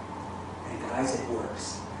that. And guys, it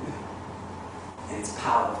works. And it's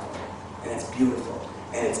powerful. And it's beautiful.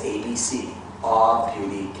 And it's ABC. Awe,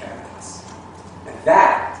 beauty, caritas. And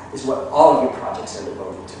that is what all of your projects are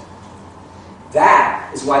devoted to.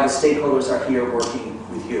 That is why the stakeholders are here working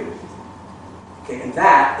with you. Okay, and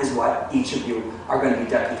that is what each of you are going to be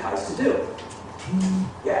deputized to do.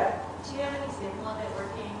 Yeah? Do you have an example of it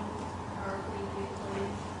working powerfully, beautifully?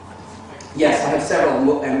 Yes, I have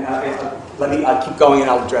several, and let me keep going and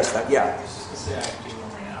I'll address that. Yeah. I was just going to say I can do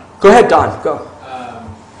one right now. Go ahead, Don. Go.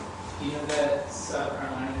 You know that South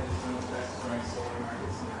Carolina is one of the best growing solar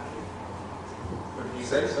markets in the country?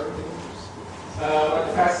 Say something. One of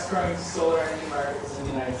the fastest growing solar energy markets in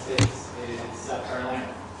the United States is South Carolina.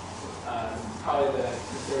 Probably the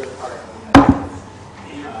third part of the United States.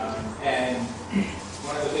 And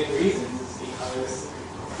one of the big reasons is because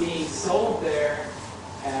being sold there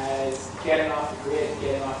as getting off the grid,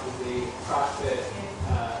 getting off of the profit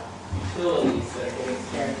utilities that are getting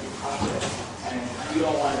guaranteed profit, and you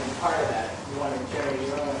don't want to be part of that. You want to generate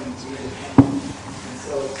your own and be independent. And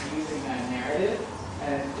so it's using that narrative,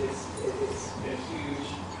 and it's been a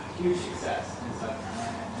huge success in South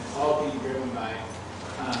Carolina, and it's all being driven by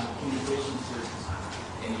communications groups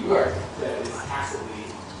in New York that is tacitly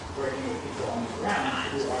working with people on the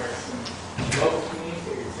ground who are some local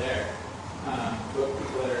communicators there, local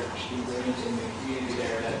people that are being arranged in the community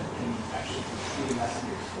there that can actually be the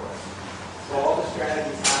messengers for it. So all the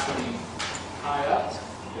strategies happening high up,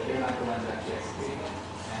 but they're not the ones actually executing it,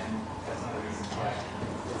 and that's one of the reasons why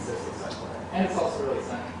it's so successful. And it's also really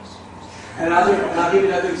sunny. And I'll give you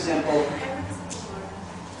another example.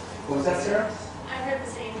 What was that, Sarah? I heard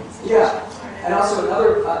the same. Yeah, and also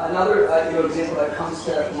another example that comes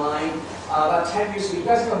to mind. About 10 years ago, you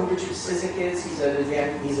guys know who Richard Cizik is? He's an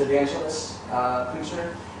evangelist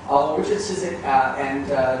preacher. Richard Cizik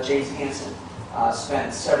and James Hansen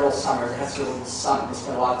spent several summers. They had sort of a little son. They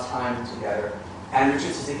spent a lot of time together. And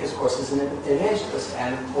Richard Cizik, of course, is an evangelist,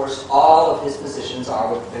 and of course, all of his positions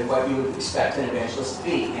are what you would expect an evangelist to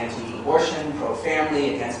be: anti-abortion,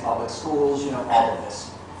 pro-family, against public schools, all of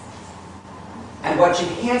this. And what Jim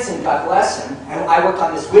Hansen, God bless him, and I worked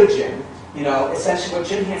on this with Jim, essentially what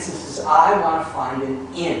Jim Hansen says is, I want to find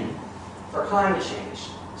an in for climate change,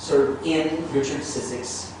 sort of in Richard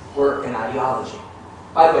Cizik's work and ideology.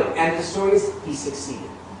 By the way, and the story is he succeeded,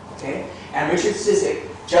 okay? And Richard Cizik,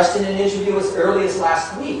 just in an interview as early as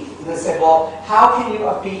last week, he said, well, how can you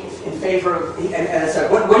be in favor of, and I said,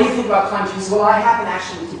 what do you think about climate change? He said, well, I happen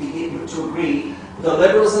actually to agree the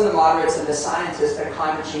liberals and the moderates and the scientists that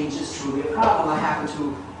climate change is truly a problem. I happen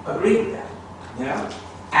to agree with that,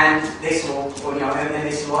 And they said, well, and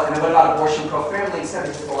they said, well, and what about abortion, pro-family? He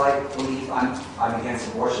said, well, I believe I'm against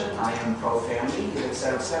abortion, I am pro-family, et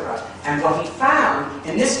cetera, et cetera. And what he found,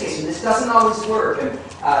 in this case, and this doesn't always work, and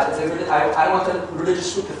I don't want the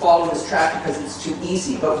religious group to fall in this trap because it's too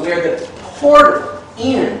easy, but where the portal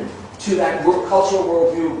in to that cultural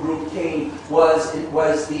worldview group came was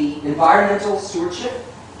the environmental stewardship,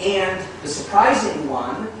 and the surprising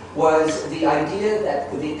one was the idea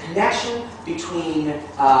that the connection between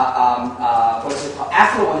what is it called,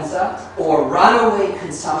 affluenza or runaway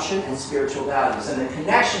consumption and spiritual values, and the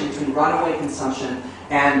connection between runaway consumption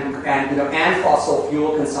and fossil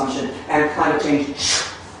fuel consumption and climate change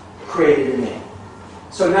created a name.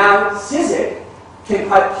 So now Cizik can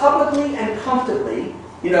quite publicly and comfortably,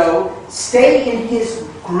 stay in his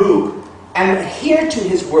group and adhere to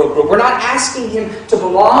his world group. We're not asking him to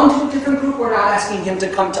belong to a different group. We're not asking him to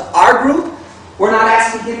come to our group. We're not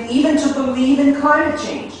asking him even to believe in climate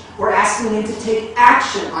change. We're asking him to take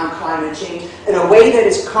action on climate change in a way that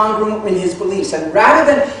is congruent with his beliefs. And rather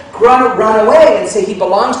than run away and say he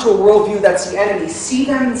belongs to a worldview that's the enemy, see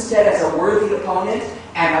them instead as a worthy opponent,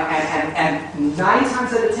 and 9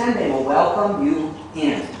 times out of 10 they will welcome you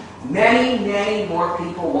in. Many, many more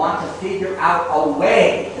people want to figure out a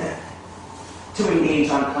way to engage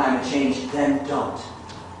on climate change than don't.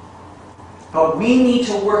 But we need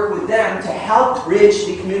to work with them to help bridge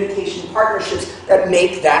the communication partnerships that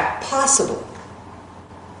make that possible.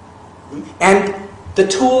 And the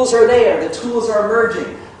tools are there. The tools are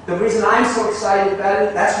emerging. The reason I'm so excited about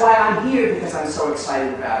it, that's why I'm here, because I'm so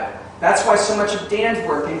excited about it. That's why so much of Dan's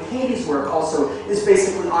work and Katie's work also is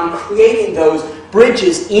basically on creating those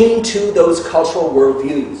bridges into those cultural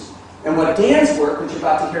worldviews. And what Dan's work, which you're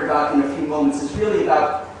about to hear about in a few moments, is really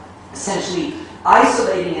about essentially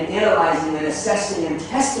isolating and analyzing and assessing and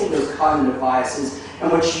testing those cognitive biases.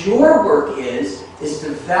 And what your work is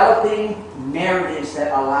developing narratives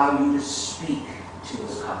that allow you to speak to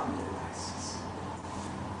those cognitive biases.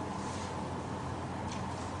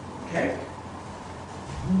 Okay?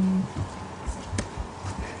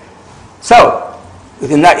 So,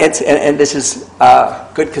 within that, and this is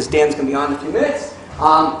good because Dan's going to be on in a few minutes.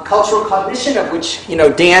 Cultural cognition, of which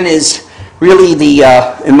Dan is really the,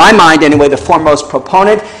 in my mind anyway, the foremost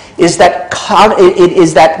proponent, is that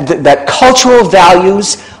that cultural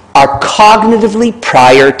values are cognitively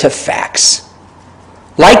prior to facts.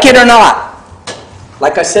 Like it or not,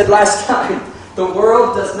 like I said last time, the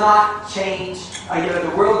world does not change.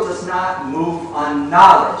 The world does not move on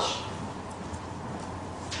knowledge.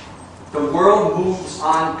 The world moves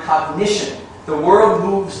on cognition. The world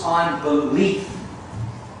moves on belief.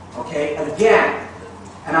 Okay, again,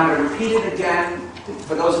 and I'm going to repeat it again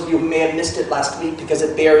for those of you who may have missed it last week because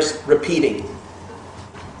it bears repeating.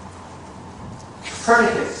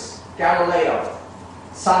 Copernicus, Galileo,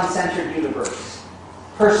 sun-centered universe,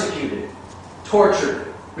 persecuted,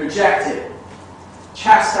 tortured, rejected,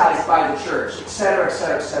 chastised by the church, etc.,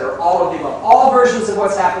 etc., etc., all of the above. All versions of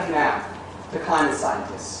what's happening now to climate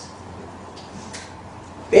scientists.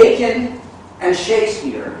 Bacon and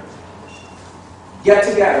Shakespeare get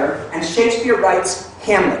together, and Shakespeare writes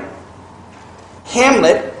Hamlet.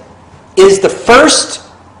 Hamlet is the first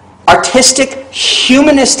artistic,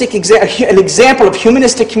 humanistic an example of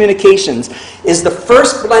humanistic communications, is the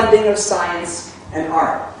first blending of science and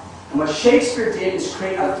art. And what Shakespeare did is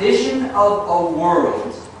create a vision of a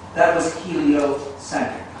world that was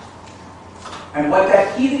heliocentric. And what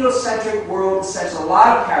that heliocentric world says, a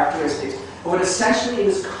lot of characteristics, but what essentially it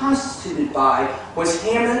was constituted by was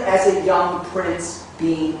Hamlet as a young prince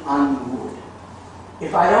being unwooed.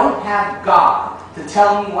 If I don't have God to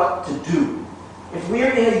tell me what to do, if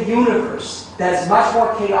we're in a universe that's much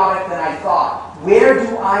more chaotic than I thought, where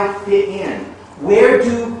do I fit in? Where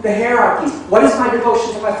do the hierarchies? What is my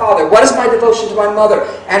devotion to my father? What is my devotion to my mother?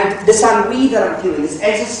 And this ennui that I'm feeling, this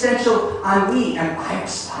existential ennui, am I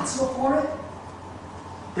responsible for it?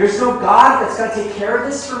 There's no God that's going to take care of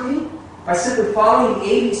this for me? By simply following the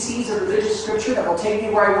ABCs of religious scripture that will take me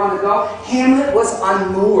where I want to go? Hamlet was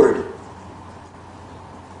unmoored.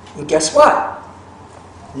 And guess what?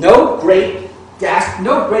 No great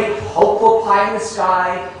hopeful pie in the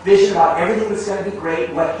sky vision about everything that's going to be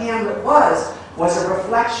great. What Hamlet was a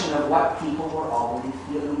reflection of what people were already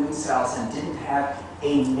feeling themselves and didn't have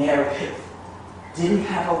a narrative, didn't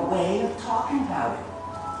have a way of talking about it,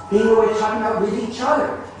 being a way of talking about with each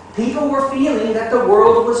other. People were feeling that the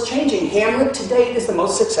world was changing. Hamlet to date is the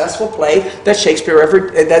most successful play that Shakespeare ever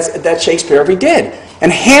did.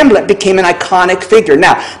 And Hamlet became an iconic figure.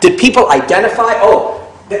 Now, did people identify,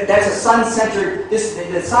 that's a sun-centered, the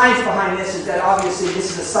science behind this is that obviously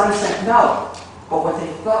this is a sun-centered, no. But what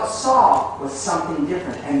they saw was something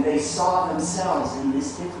different, and they saw themselves in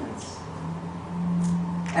this difference.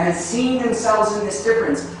 And in seeing themselves in this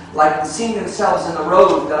difference, like seeing themselves in the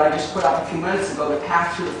road that I just put up a few minutes ago, the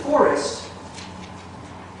path through the forest,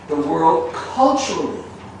 the world culturally,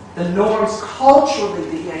 the norms culturally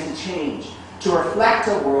began to change to reflect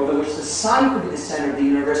a world in which the sun could be the center of the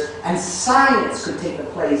universe and science could take the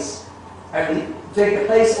place,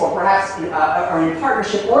 or perhaps or in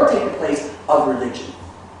partnership, or take the place of religion.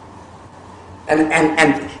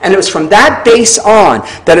 And it was from that base on,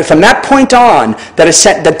 from that point on,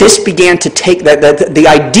 that this began to take, that the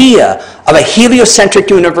idea of a heliocentric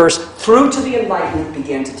universe through to the Enlightenment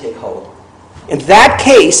began to take hold. In that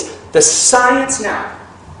case, the science now,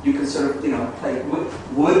 you can sort of, play,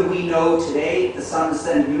 would we know today the sun is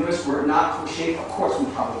the universe were it not for shape? Of course we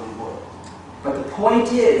probably would. But the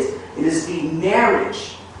point is, it is the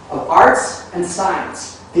marriage of arts and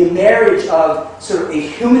science, the marriage of sort of a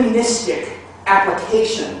humanistic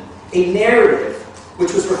application, a narrative,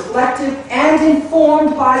 which was reflective and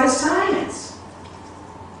informed by the science.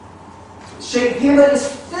 Hamlet is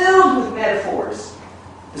filled with metaphors.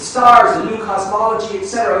 The stars, the new cosmology,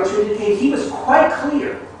 etc., which indicate he was quite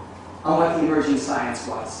clear on what the emerging science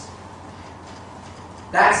was.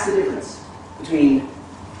 That's the difference between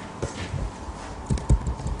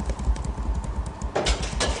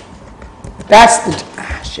That's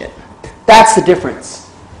the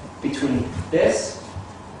difference between this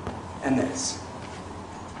and this.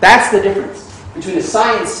 That's the difference between a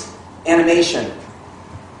science animation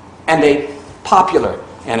and a popular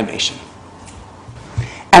animation.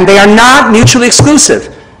 And they are not mutually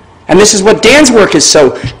exclusive. And this is what Dan's work is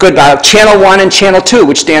so good about, Channel 1 and Channel 2,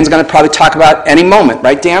 which Dan's going to probably talk about any moment.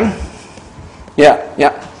 Right, Dan? Yeah,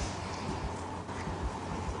 yeah.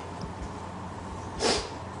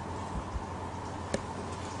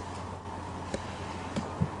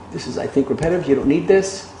 This is, I think, repetitive. You don't need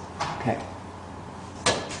this. Okay.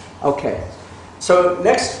 Okay. So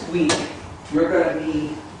next week, you're going to be,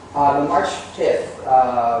 the March 5th,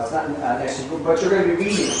 it's not next week, but you're going to be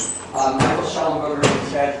reading Michael Schellenberger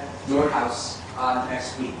and Ted Nordhaus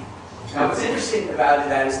next week. Now, what's interesting about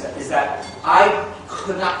that is that I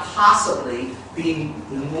could not possibly be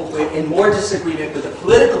in more disagreement with the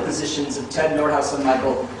political positions of Ted Nordhaus and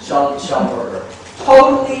Michael Schellenberger.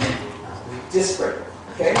 Totally disparate,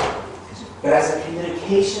 okay? But as a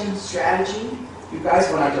communication strategy, you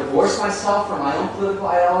guys, when I divorce myself from my own political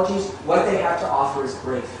ideologies, what they have to offer is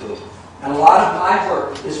breakthrough. And a lot of my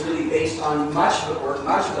work is really based on much of the work,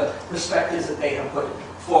 much of the perspectives that they have put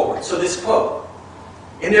forward. So this quote,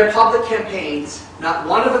 in their public campaigns, not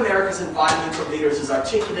one of America's environmental leaders is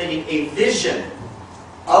articulating a vision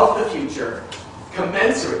of the future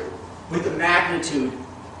commensurate with the magnitude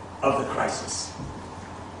of the crisis.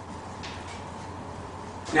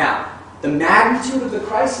 Now, the magnitude of the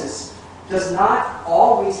crisis does not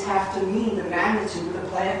always have to mean the magnitude of the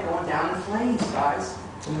planet going down in flames, guys.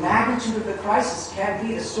 The magnitude of the crisis can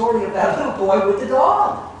be the story of that little boy with the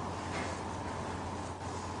dog.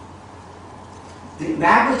 The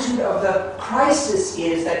magnitude of the crisis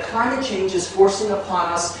is that climate change is forcing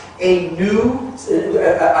upon us a new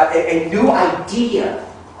idea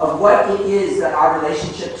of what it is that our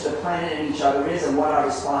relationship to the planet and each other is and what our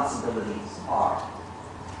responsibilities are.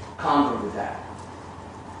 Congruent with that.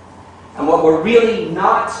 And what we're really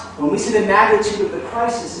not, when we say the magnitude of the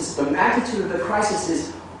crisis, is the magnitude of the crisis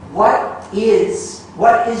is what is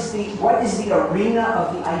the arena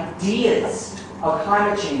of the ideas of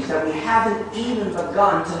climate change that we haven't even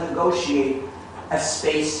begun to negotiate a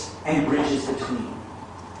space and bridges between.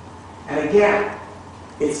 And again,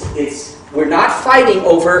 we're not fighting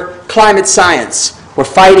over climate science. We're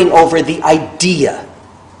fighting over the idea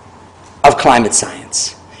of climate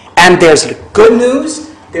science. And there's the good news.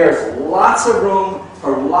 There's lots of room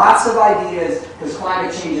for lots of ideas because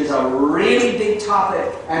climate change is a really big topic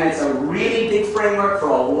and it's a really big framework for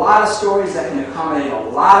a lot of stories that can accommodate a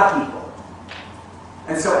lot of people.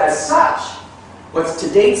 And so as such, what's to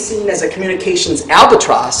date seen as a communications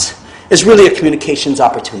albatross is really a communications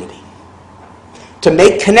opportunity. To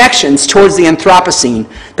make connections towards the Anthropocene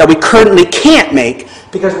that we currently can't make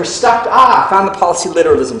because we're stuck, I found the policy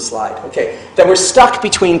literalism slide, okay, that we're stuck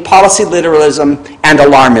between policy literalism and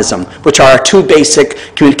alarmism, which are our two basic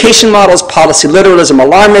communication models, policy literalism,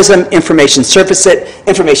 alarmism, information surfeit,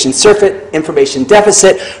 information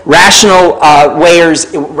deficit, rational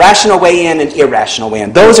way in and irrational way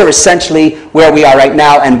in. Those are essentially where we are right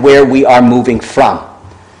now and where we are moving from.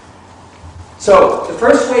 So the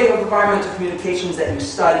first wave of environmental communications that you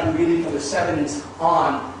study really from the 70s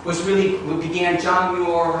on was really, we began John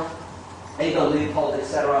Muir, Abel Leopold,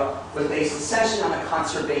 etc., was based essentially on a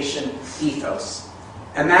conservation ethos.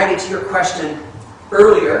 And Maggie, to your question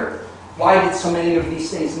earlier, why did so many of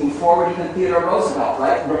these things move forward, even Theodore Roosevelt,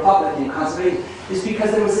 right, Republican conservation, is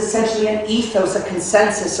because there was essentially an ethos, a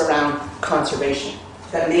consensus around conservation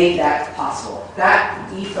that made that possible.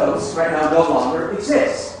 That ethos right now no longer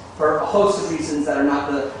exists, for a host of reasons that are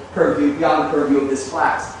not beyond the purview of this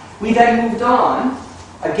class. We then moved on,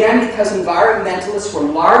 again because environmentalists were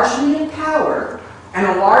largely in power and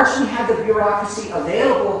largely had the bureaucracy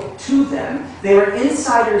available to them. They were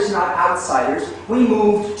insiders, not outsiders. We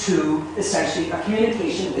moved to essentially a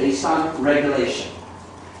communication based on regulation.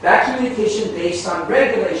 That communication based on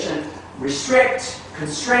regulation, restrict,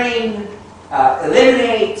 constrain,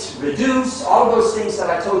 eliminate, reduce, all of those things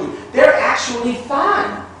that I told you, they're actually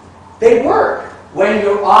fine. They work when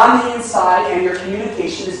you're on the inside and your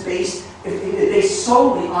communication is based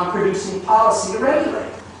solely on producing policy to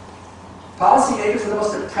regulate. Policymakers are the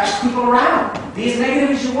most oppressed people around. Be as negative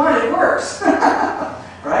as you want, it works.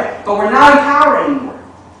 Right? But we're not in power anymore.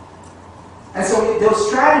 And so those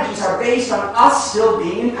strategies are based on us still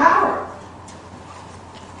being in power.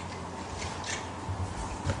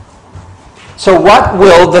 So what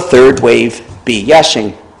will the third wave be?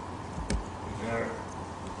 Yashing.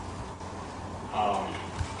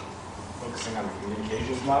 Focusing on the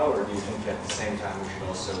communications model, or do you think at the same time we should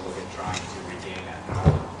also look at trying to regain that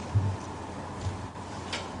power?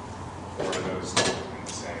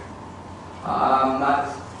 I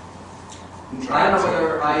don't know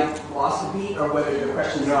whether I lost a beat or whether the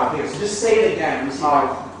question is not clear. So just say it again. Let me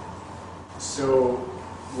see so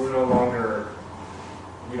we're no longer,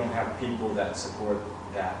 we don't have people that support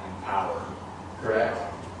that in power. Correct.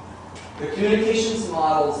 The communications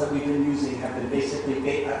models that we've been using have been basically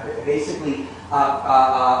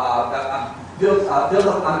built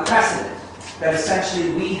on precedent that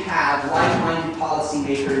essentially we have like-minded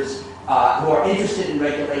policymakers who are interested in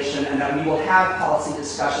regulation, and that we will have policy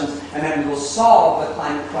discussions, and that we will solve the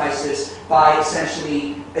climate crisis by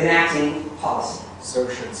essentially enacting policy. So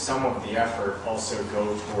should some of the effort also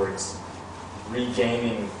go towards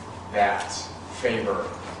regaining that favor,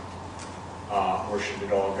 or should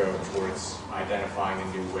it all go towards identifying a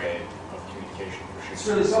new way of communication? It's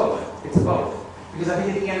really both. It's both. Because I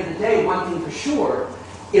think at the end of the day, one thing for sure,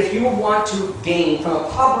 if you want to gain from a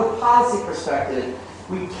public policy perspective,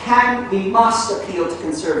 we must appeal to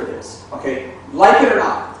conservatives, okay? Like it or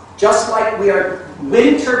not. Just like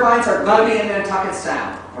wind turbines are going to be in Nantucket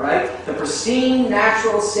Sound, all right? The pristine,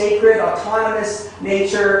 natural, sacred, autonomous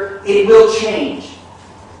nature, it will change.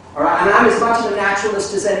 All right? And I'm as much of a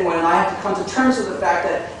naturalist as anyone, and I have to come to terms with the fact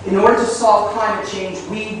that in order to solve climate change,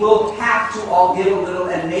 we will have to all give a little,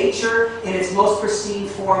 and nature in its most pristine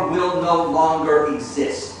form will no longer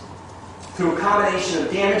exist. Through a combination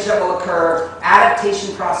of damage that will occur,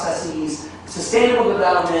 adaptation processes, sustainable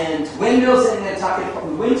development, windmills in Nantucket,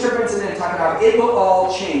 wind turbines in Nantucket, it will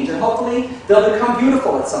all change. And hopefully they'll become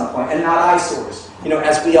beautiful at some point and not eyesores,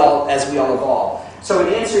 as we all evolve. So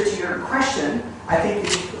in answer to your question, I think the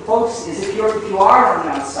focus is if you are on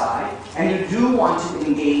the outside and you do want to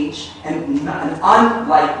engage an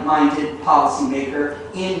unlike-minded policymaker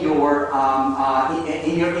in your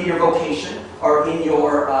vocation or in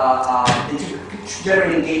your to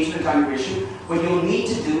generate engagement on your issue, what you'll need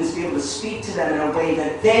to do is be able to speak to them in a way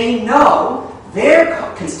that they know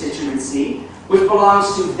their constituency, which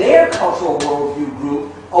belongs to their cultural worldview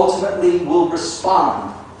group, ultimately will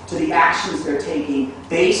respond to the actions they're taking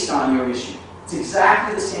based on your issue. It's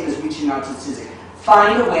exactly the same as reaching out to Civic.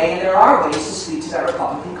 Find a way, and there are ways to speak to that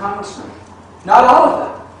Republican congressman. Not all of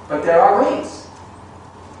them, but there are ways.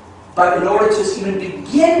 But in order to even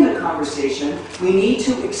begin the conversation, we need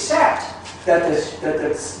to accept that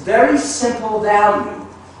the very simple value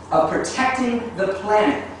of protecting the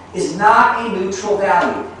planet is not a neutral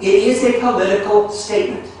value. It is a political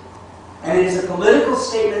statement. And it is a political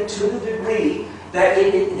statement to the degree that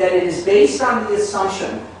it is based on the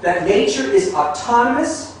assumption that nature is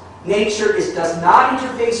autonomous, nature does not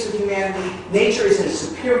interface with humanity, nature is in a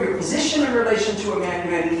superior position in relation to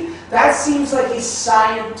humanity. That seems like a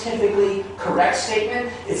scientifically correct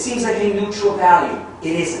statement. It seems like a neutral value.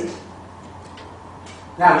 It isn't.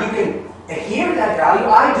 Now, you can adhere to that value.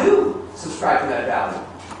 I do subscribe to that value.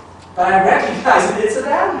 But I recognize that it's a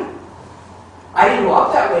value. I didn't grow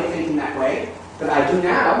up that way, thinking that way, but I do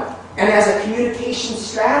now. And as a communication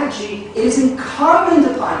strategy, it is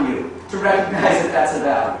incumbent upon you to recognize that that's a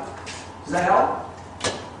value. Does that help?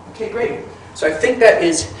 Okay, great. So I think that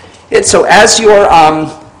is it. So as your,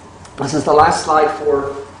 this is the last slide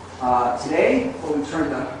for today. Before we turn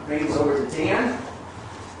the reins over to Dan.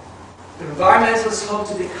 If environmentalists hope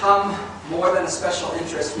to become more than a special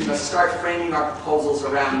interest, we must start framing our proposals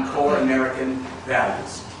around core American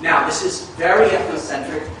values. Now, this is very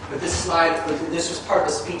ethnocentric, but this slide, this was part of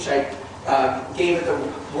a speech I gave at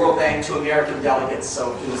the World Bank to American delegates,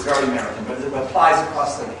 so it was very American, but it applies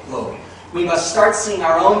across the globe. We must start seeing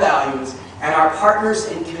our own values and our partners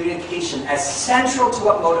in communication as central to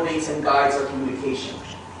what motivates and guides our communication.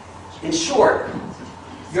 In short,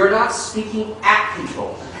 you're not speaking at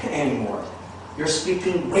people anymore. You're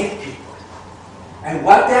speaking with people. And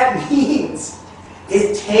what that means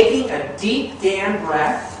is taking a deep, damn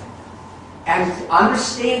breath and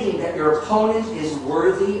understanding that your opponent is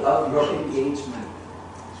worthy of your engagement.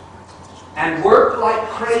 And work like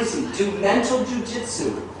crazy. Do mental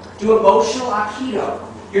jujitsu. Do emotional aikido.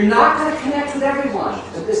 You're not going to connect with everyone.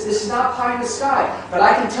 This is not pie in the sky. But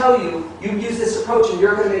I can tell you, you use this approach and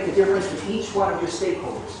you're going to make a difference with each one of your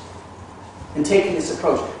stakeholders in taking this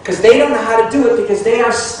approach. Because they don't know how to do it because they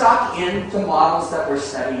are stuck in the models that we're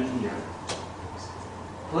studying here.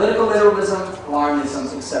 Political literalism,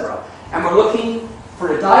 alarmisms, etc. And we're looking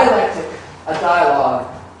for a dialectic, a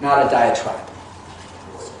dialogue, not a diatribe.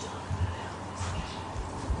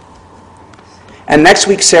 And next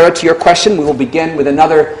week, Sarah, to your question, we will begin with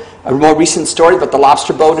a more recent story about the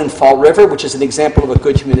lobster boat in Fall River, which is an example of a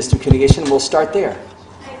good humanistic communication. We'll start there.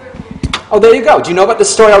 Oh, there you go. Do you know about this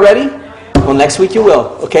story already? Well, next week you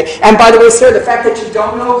will. Okay. And by the way, Sarah, the fact that you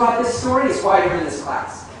don't know about this story is why you're in this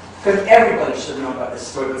class. Because everybody should know about this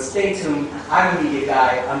story, but stay tuned. I'm a media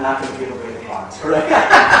guy. I'm not going to give away the cards, correct?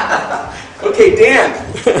 Okay, Dan.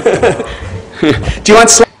 Do you want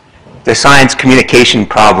to the science communication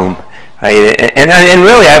problem, right? And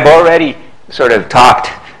really, I've already sort of talked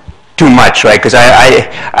too much, right? Because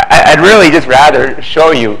I'd really just rather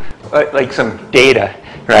show you like some data,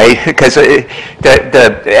 right? Because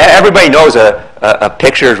everybody knows a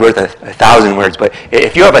picture is worth 1,000 words, but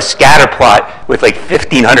if you have a scatter plot with like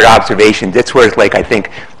 1,500 observations, it's worth like, I think,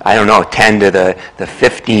 I don't know, 10 to the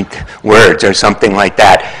 15th words or something like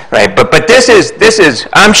that, right? But this is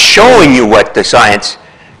I'm showing you what the science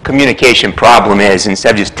communication problem is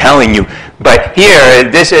instead of just telling you. But here,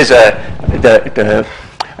 this is a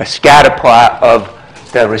scatter plot of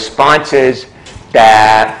the responses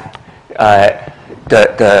that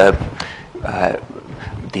the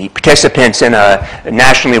participants in a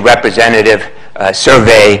nationally representative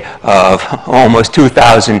survey of almost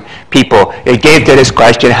 2,000 people. It gave to this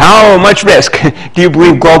question: how much risk do you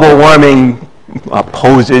believe global warming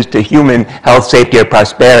poses to human health, safety, or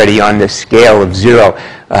prosperity on the scale of 0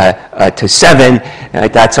 to 7?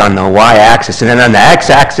 That's on the y-axis, and then on the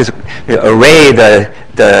x-axis, array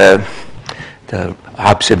the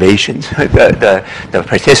observations, the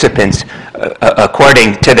participants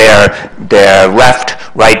according to their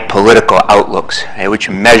left-right political outlooks, which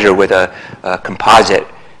you measure with a composite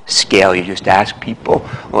scale. You just ask people,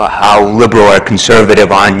 well, how liberal or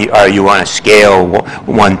conservative are you on a scale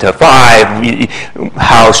 1 to 5?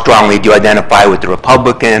 How strongly do you identify with the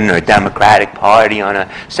Republican or Democratic Party on a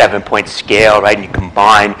 7-point scale, right? And you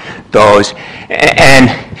combine those, and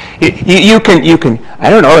you can I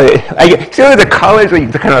don't know. See the colors,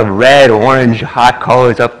 like the kind of red, orange, hot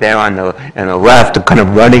colors up there on the left, kind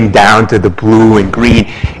of running down to the blue and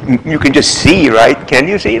green. You can just see, right? Can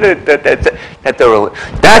you see that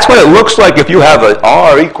that's what it looks like if you have an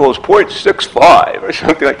R equals 0.65 or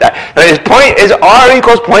something like that. Is R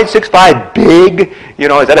equals 0.65 big? You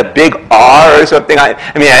know, is that a big R or something?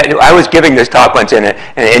 I was giving this talk once, and an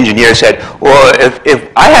engineer said, well,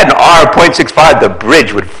 if I had an R of 0.65, the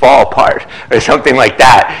bridge would fall apart or something like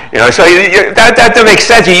that. You know, so that makes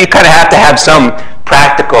sense. You kind of have to have some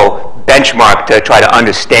practical benchmark to try to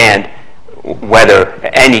understand whether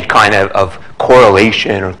any kind of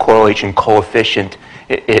correlation or correlation coefficient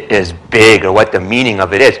is big or what the meaning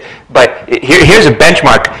of it is. But here's a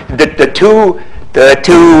benchmark. The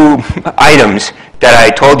two items that I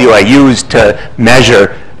told you I used to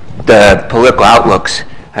measure the political outlooks,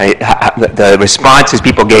 the responses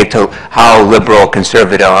people gave to how liberal,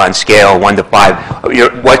 conservative on scale 1 to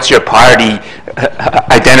 5. What's your party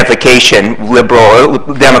identification, liberal,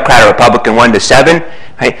 Democrat, or Republican, 1 to 7?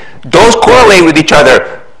 Right? Those correlate with each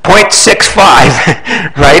other 0.65,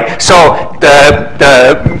 right? So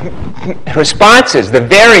the responses, the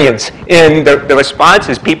variance in the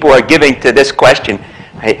responses people are giving to this question,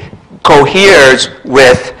 right, coheres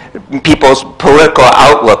with people's political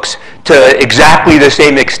outlooks to exactly the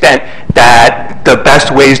same extent that the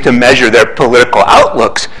best ways to measure their political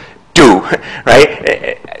outlooks do,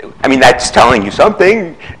 right? I mean, that's telling you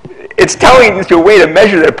something. It's telling you a way to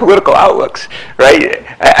measure their political outlooks, right?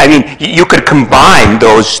 I mean, you could combine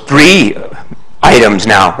those 3 items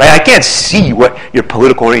now, right? I can't see what your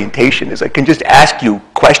political orientation is. I can just ask you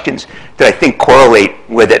questions that I think correlate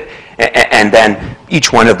with it, and then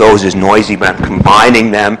each one of those is noisy, but I'm combining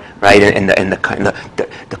them, right? And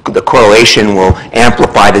the correlation will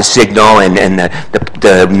amplify the signal, and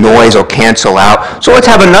the noise will cancel out. So let's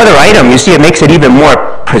have another item. You see, it makes it even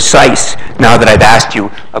more precise now that I've asked you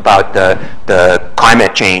about the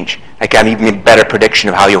climate change. I got an even better prediction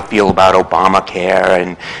of how you'll feel about Obamacare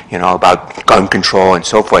and, you know, about gun control and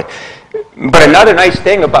so forth. But another nice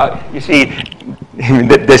thing about, you see,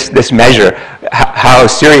 this measure, how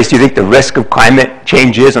serious do you think the risk of climate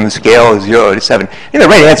change is on the scale of 0 to 7? I think the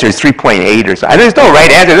right answer is 3.8 or so. There's no right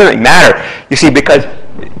answer. It doesn't matter. You see, because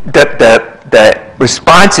the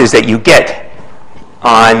responses that you get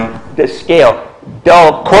on this scale,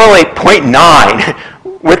 they'll correlate 0.9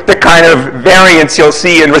 with the kind of variance you'll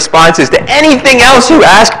see in responses to anything else you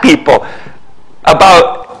ask people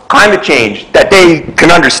about climate change that they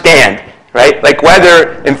can understand, right? Like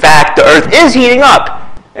whether, in fact, the Earth is heating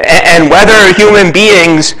up, and whether human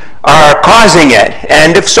beings are causing it,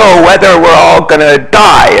 and if so, whether we're all going to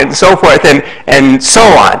die, and so forth, and so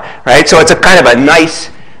on, right? So it's a kind of a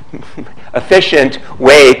nice, efficient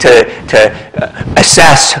way to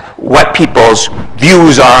assess what people's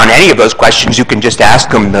views are on any of those questions. You can just ask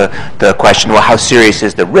them the question, well, how serious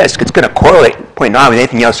is the risk? It's going to correlate 0.9 with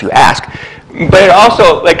anything else you ask. But it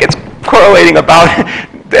also, like, it's correlating about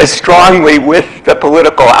as strongly with the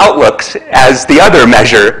political outlooks as the other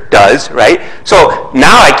measure does, right? So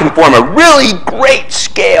now I can form a really great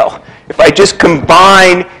scale. If I just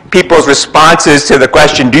combine people's responses to the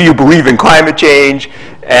question, do you believe in climate change?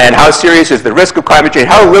 And how serious is the risk of climate change?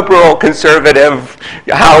 How liberal, conservative,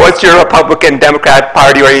 what's your Republican, Democrat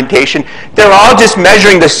Party orientation? They're all just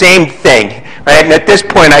measuring the same thing, right? And at this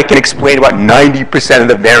point, I can explain about 90% of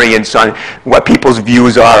the variance on what people's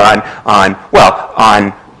views are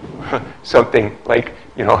on something like,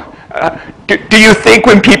 you know, do you think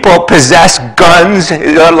when people possess guns,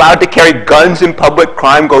 are allowed to carry guns in public,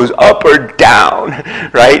 crime goes up or down,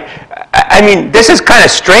 right? I mean, this is kind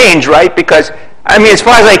of strange, right? Because, I mean, as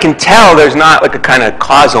far as I can tell, there's not like a kind of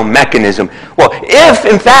causal mechanism. Well, if,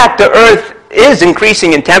 in fact, the Earth is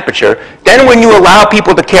increasing in temperature, then when you allow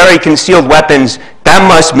people to carry concealed weapons, that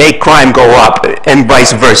must make crime go up, and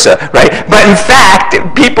vice versa, right? But in fact,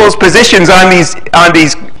 people's positions on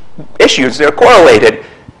these issues, they're correlated.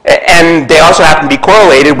 And they also happen to be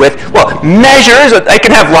correlated with, well, measures. I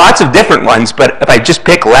can have lots of different ones, but if I just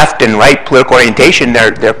pick left and right political orientation,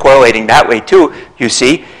 they're correlating that way too, you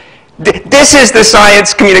see. This is the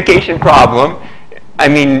science communication problem. I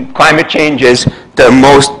mean, climate change is the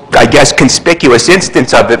most, I guess, conspicuous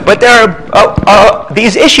instance of it. But there are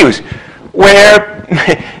these issues where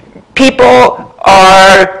people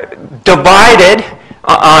are divided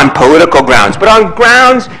on political grounds, but on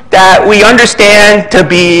grounds that we understand to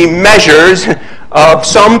be measures of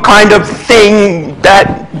some kind of thing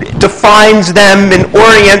that defines them and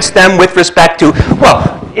orients them with respect to,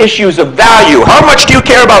 well, issues of value. How much do you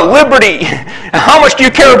care about liberty? How much do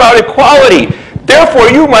you care about equality? Therefore,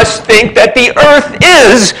 you must think that the Earth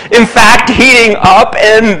is, in fact, heating up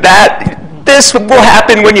and that this will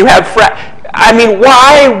happen when you have I mean,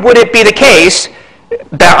 why would it be the case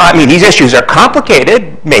that, I mean, these issues are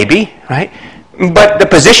complicated, maybe, right? But the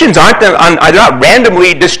positions are not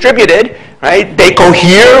randomly distributed, right? They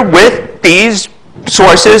cohere with these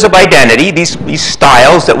sources of identity, these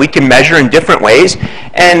styles that we can measure in different ways,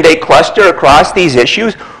 and they cluster across these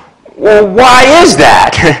issues. Well, why is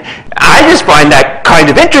that? I just find that kind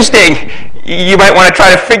of interesting. You might want to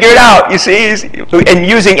try to figure it out, you see, and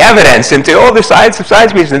using evidence and say, oh, the science of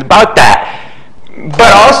science is about that.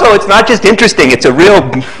 But also, it's not just interesting, it's a real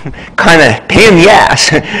kind of pain in the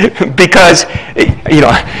ass. Because, you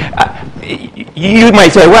know, you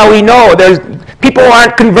might say, well, we know people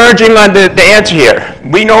aren't converging on the answer here.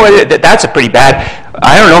 We know that that's a pretty bad,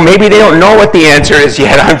 I don't know, maybe they don't know what the answer is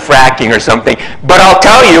yet on fracking or something. But I'll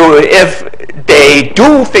tell you, if they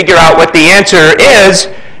do figure out what the answer is,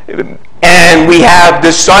 and we have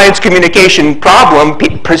this science communication problem,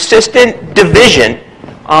 persistent division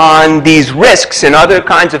on these risks and other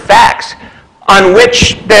kinds of facts on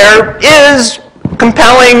which there is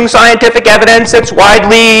compelling scientific evidence that's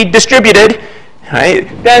widely distributed, right,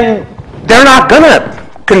 then they're not going to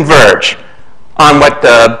converge on what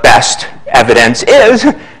the best evidence is.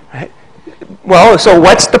 Right? Well, so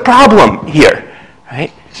what's the problem here?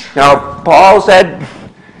 Right? Now, Paul said,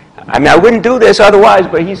 I mean, I wouldn't do this otherwise,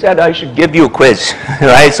 but he said I should give you a quiz.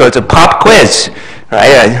 Right? So it's a pop quiz.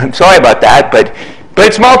 Right? I'm sorry about that, but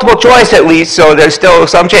it's multiple choice at least, so there's still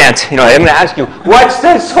some chance. You know, I'm going to ask you, what's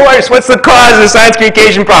the source? What's the cause of the science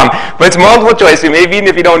communication problem? But it's multiple choice. Maybe even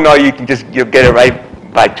if you don't know, you'll get it right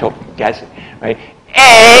by guessing. Right?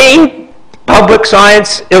 A, public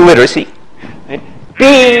science illiteracy. Right?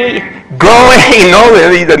 B, growing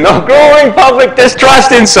public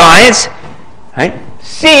distrust in science. Right?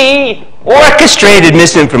 C, orchestrated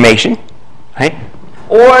misinformation. Right?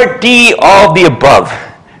 Or D, all of the above.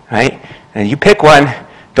 Right? And you pick one,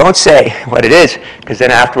 don't say what it is, because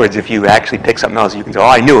then afterwards, if you actually pick something else, you can say, oh,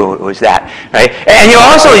 I knew it was that, right? And you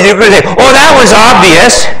can say, oh, that was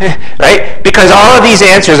obvious, right? Because all of these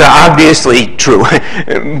answers are obviously true,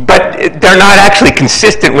 but they're not actually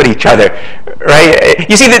consistent with each other, right?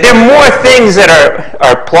 You see, that there are more things that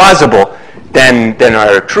are plausible than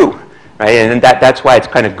are true, right? And that's why it's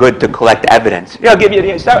kind of good to collect evidence. I'll give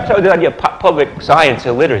you start with the idea of public science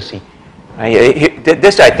illiteracy.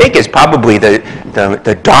 This, I think, is probably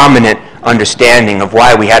the dominant understanding of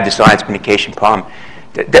why we have the science communication problem.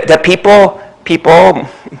 That people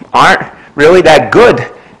aren't really that good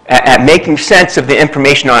at making sense of the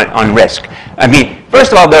information on risk. I mean,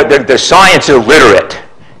 first of all, they're science illiterate.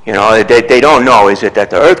 You know, they don't know, is it that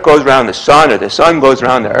the Earth goes around the sun or the sun goes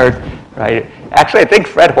around the Earth, right? Actually, I think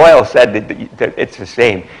Fred Hoyle said that it's the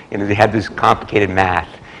same. You know, they have this complicated math.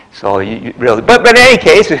 So you really, but in any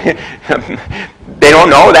case, they don't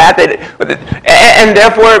know that, and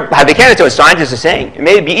therefore they can't say what scientists are saying. It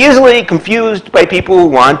may be easily confused by people who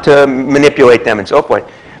want to manipulate them and so forth.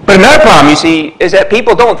 But another problem, you see, is that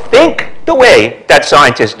people don't think the way that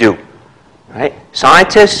scientists do. Right?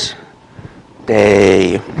 Scientists,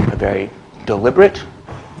 they are very deliberate,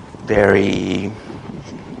 very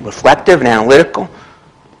reflective and analytical.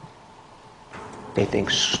 They think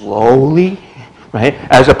slowly, right?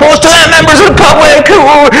 As opposed to the members of the public who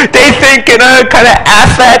they think in a kind of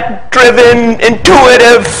affect-driven,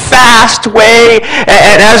 intuitive, fast way,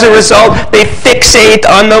 and as a result, they fixate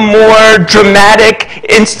on the more dramatic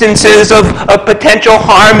instances of potential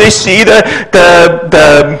harm. They see the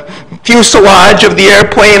fuselage of the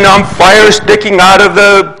airplane on fire sticking out of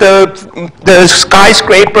the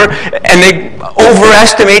skyscraper, and they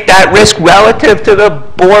overestimate that risk relative to the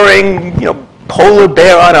boring, polar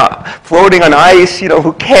bear floating on ice,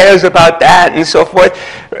 who cares about that, and so forth,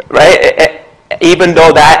 right? Even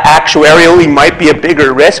though that actuarially might be a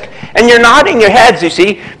bigger risk. And you're nodding your heads, you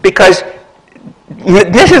see, because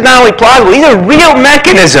this is not only plausible, these are real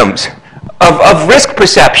mechanisms of risk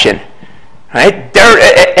perception, right?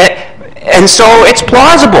 And so it's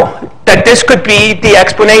plausible that this could be the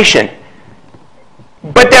explanation.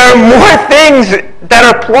 But there are more things that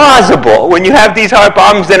are plausible when you have these hard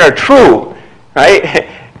problems than are true, right?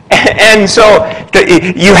 And so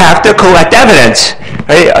you have to collect evidence,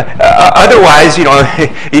 right? Otherwise,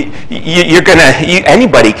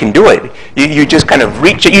 anybody can do it. You just kind of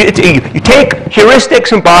reach, you take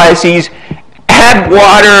heuristics and biases, add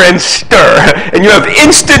water and stir, and you have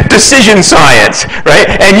instant decision science, right?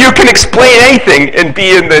 And you can explain anything and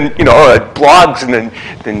be in the, blogs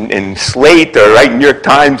and Slate or New York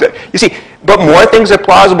Times. You see, but more things are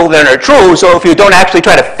plausible than are true, so if you don't actually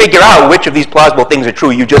try to figure out which of these plausible things are true,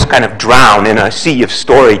 you just kind of drown in a sea of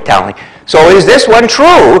storytelling. So is this one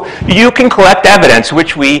true? You can collect evidence,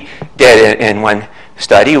 which we did in one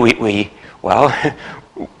study. We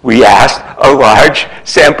asked a large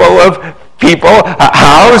sample of people,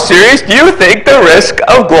 how serious do you think the risk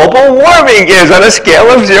of global warming is on a scale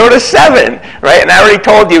of 0 to 7, right? And I already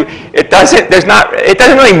told you, it doesn't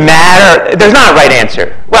really matter. There's not a right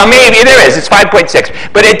answer. Well, maybe there is. It's 5.6.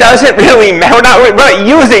 But it doesn't really matter. We're not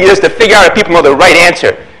using this to figure out if people know the right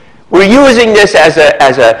answer. We're using this as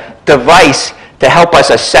a device to help us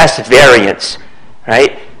assess variance,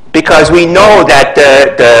 right? Because we know that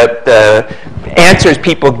the answers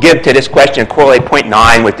people give to this question correlate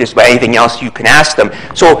 0.9 with this, but anything else you can ask them.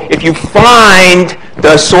 So if you find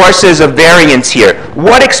the sources of variance here,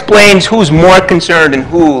 what explains who's more concerned and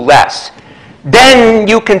who less? Then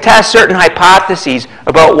you can test certain hypotheses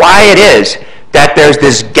about why it is that there's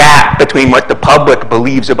this gap between what the public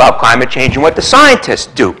believes about climate change and what the scientists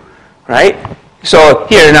do, right? So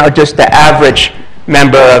here now just the average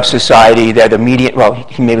member of society, they're the median, well, you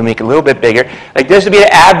can maybe make it a little bit bigger. Like this would be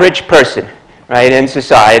the average person, right, in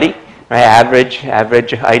society, right? Average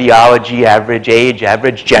ideology, average age,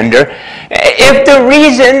 average gender. If the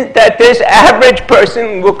reason that this average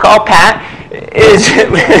person we'll call Pat is,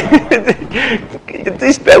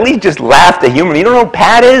 at least just laugh the humor. You don't know who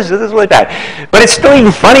Pat is? This is what Pat. But it's still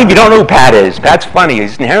even funny if you don't know who Pat is. Pat's funny.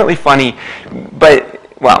 He's inherently funny. But,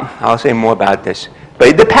 well, I'll say more about this.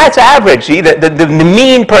 But the Pat's average, see, the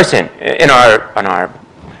mean person in our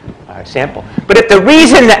sample. But if the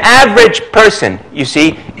reason the average person, you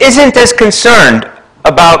see, isn't as concerned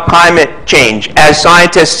about climate change as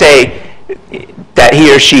scientists say that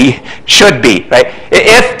he or she should be, right?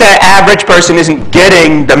 If the average person isn't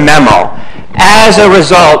getting the memo as a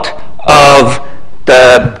result of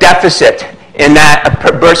the deficit in that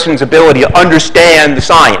person's ability to understand the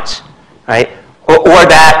science, right? Or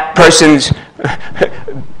that person's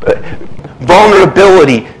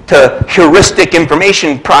vulnerability to heuristic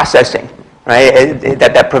information processing, right?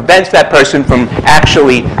 That prevents that person from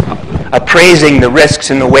actually appraising the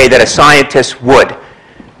risks in the way that a scientist would.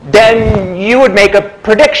 Then you would make a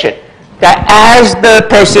prediction that as the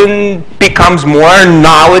person becomes more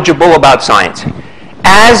knowledgeable about science,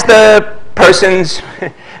 as the person's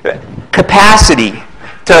capacity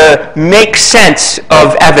to make sense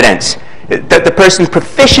of evidence, that the person's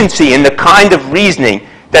proficiency in the kind of reasoning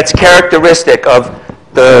that's characteristic of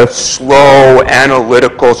the slow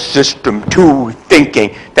analytical system 2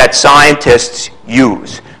 thinking that scientists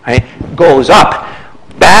use, right, goes up,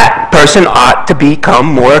 that person ought to become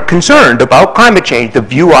more concerned about climate change. The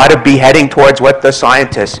view ought to be heading towards what the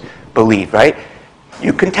scientists believe, right?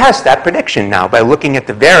 You can test that prediction now by looking at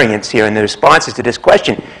the variance here in the responses to this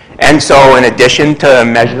question. And so in addition to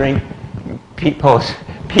measuring people's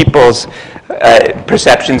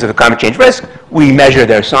perceptions of the climate change risk, we measure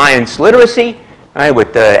their science literacy, Right,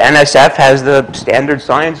 with the NSF has the standard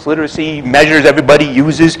science literacy measures everybody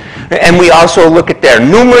uses, and we also look at their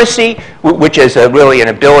numeracy, which is really an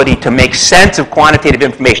ability to make sense of quantitative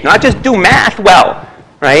information, not just do math well,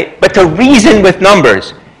 right, but to reason with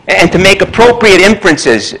numbers and to make appropriate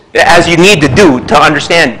inferences as you need to do to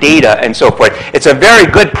understand data and so forth. It's a very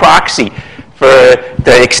good proxy for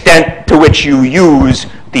the extent to which you use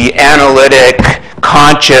the analytic,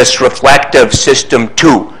 conscious, reflective system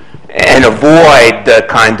too, and avoid the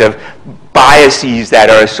kind of biases that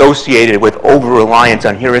are associated with over-reliance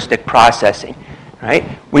on heuristic processing, right?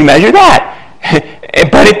 We measure that.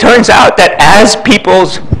 But it turns out that as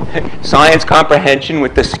people's science comprehension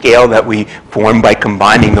with the scale that we form by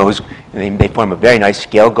combining those, they form a very nice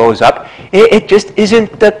scale, goes up, it just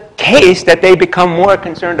isn't the case that they become more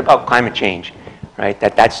concerned about climate change. Right?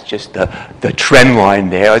 That's just the trend line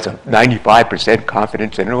there. It's a 95%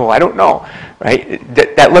 confidence interval. I don't know. Right?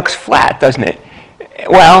 That looks flat, doesn't it?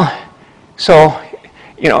 Well, so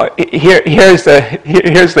here's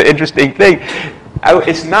the interesting thing.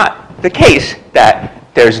 It's not the case that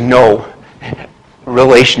there's no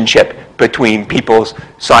relationship between people's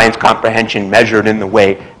science comprehension measured in the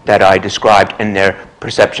way that I described in their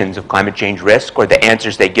perceptions of climate change risk, or the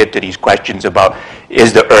answers they give to these questions about,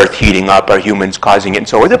 is the Earth heating up, are humans causing it, and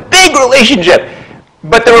so on. It's a big relationship.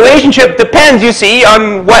 But the relationship depends, you see,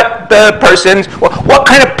 on what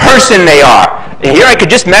kind of person they are. And here I could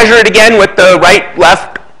just measure it again with the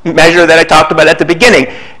right-left measure that I talked about at the beginning.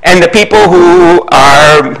 And the people who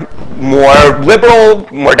are more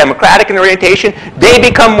liberal, more democratic in orientation, they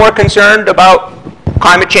become more concerned about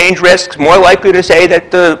climate change risks, more likely to say that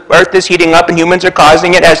the Earth is heating up and humans are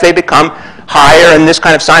causing it as they become higher in this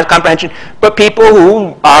kind of science comprehension. But people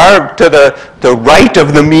who are to the right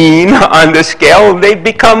of the mean on this scale, they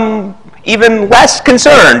become even less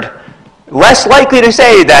concerned, less likely to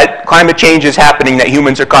say that climate change is happening, that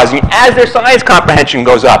humans are causing it, as their science comprehension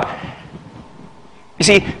goes up. You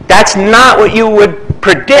see, that's not what you would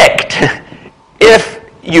predict if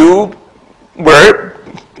you were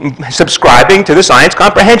subscribing to the science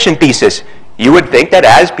comprehension thesis. You would think that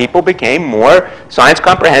as people became more science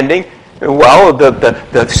comprehending, well,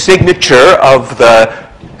 the signature of the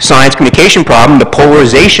science communication problem, the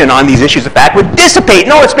polarization on these issues of fact, would dissipate.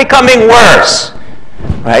 No, it's becoming worse,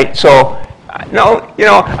 right? So, no,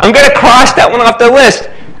 I'm going to cross that one off the list.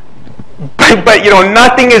 But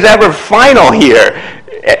nothing is ever final here.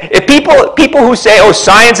 If people who say, oh,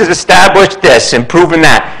 science has established this and proven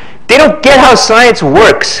that, they don't get how science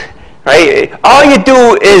works, right? All you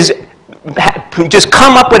do is just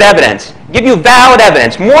come up with evidence, give you valid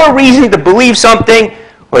evidence, more reason to believe something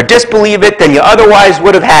or disbelieve it than you otherwise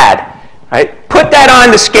would have had, right? Put that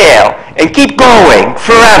on the scale and keep going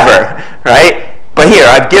forever, right? But here,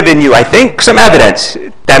 I've given you, I think, some evidence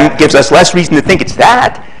that gives us less reason to think it's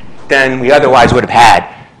that than we otherwise would have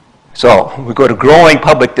had. So we go to growing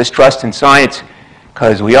public distrust in science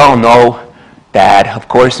because we all know that, of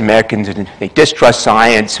course, Americans, they distrust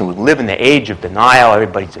science, and we live in the age of denial.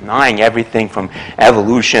 Everybody's denying everything from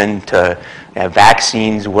evolution to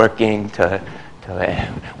vaccines working to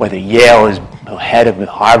whether Yale is ahead of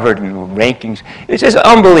Harvard in rankings. It's just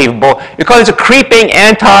unbelievable because it's a creeping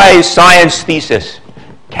anti-science thesis.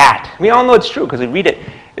 CAT. We all know it's true because we read it.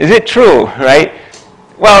 Is it true, right?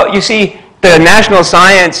 Well, you see, the National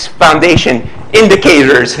Science Foundation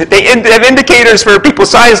indicators. They have indicators for people's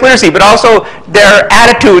science literacy, but also their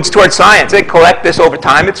attitudes towards science. They collect this over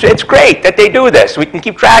time. It's great that they do this. We can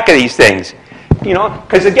keep track of these things.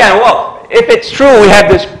 Because again, well, if it's true, we have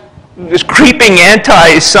this creeping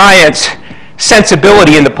anti-science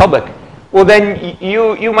sensibility in the public. Well, then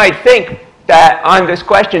you might think that on this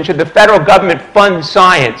question, should the federal government fund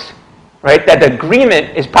science, right? That the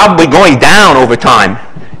agreement is probably going down over time,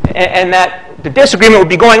 and that the disagreement would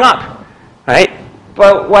be going up. Right?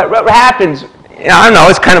 But what happens, I don't know,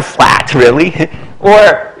 it's kind of flat, really.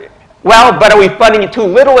 Or, well, but are we funding it too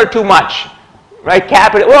little or too much? Right?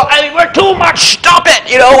 Capital, well, I mean, we're too much, stop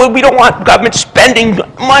it! We don't want government spending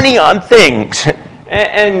money on things.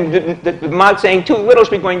 And I'm not saying too little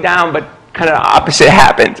should be going down, but kind of the opposite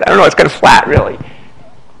happens. I don't know, it's kind of flat, really.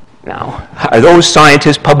 Now, are those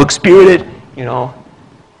scientists public-spirited?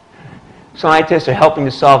 Scientists are helping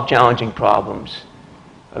to solve challenging problems.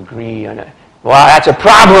 Agree on it. Well, that's a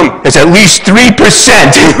problem. There's at least 3%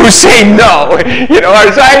 who say no.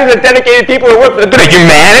 Our scientists are dedicated people who work for the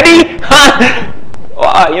humanity? Huh?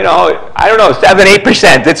 Well, I don't know, 7,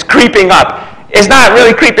 8%. It's creeping up. It's not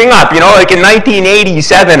really creeping up, you know, like in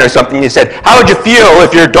 1987 or something, you said, how would you feel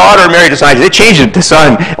if your daughter married a scientist? It changed it to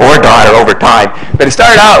son or daughter over time. But it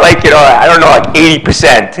started out like, you know, I don't know, like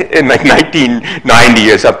 80% in like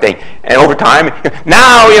 1990 or something. And over time,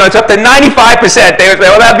 now, you know, it's up to 95%. They would say,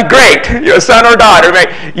 well, that'd be great, you know, son or daughter. Right?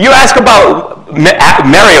 You ask about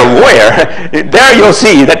marry a lawyer, there you'll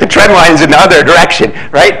see that the trend line is in the other direction,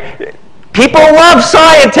 right? People love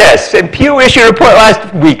scientists, and Pew issued a report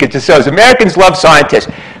last week. It just says Americans love scientists.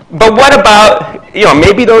 But what about, you know,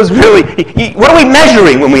 maybe those really, what are we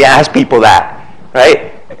measuring when we ask people that,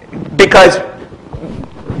 right? Because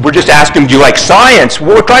we're just asking, do you like science?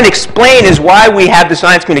 What we're trying to explain is why we have the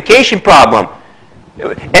science communication problem.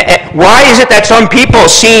 Why is it that some people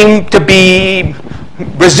seem to be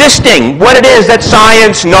resisting what it is that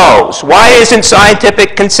science knows? Why isn't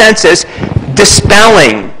scientific consensus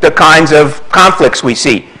dispelling the kinds of conflicts we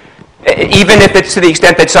see? Even if it's to the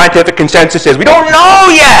extent that scientific consensus says, we don't know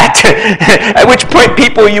yet, at which point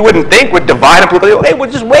people you wouldn't think would divide up, hey, we'll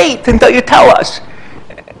just wait until you tell us.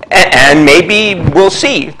 And maybe we'll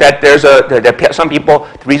see that there's some people,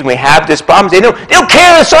 the reason we have this problem is they don't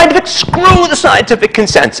care the scientific, screw the scientific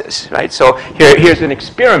consensus, right? So here's an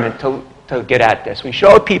experiment to get at this. We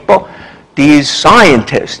showed people these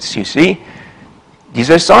scientists, you see, these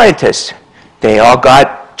are scientists. They all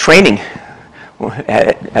got training. Well,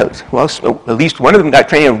 at least one of them got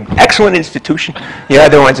training in an excellent institution. The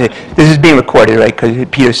other ones, this is being recorded, right, because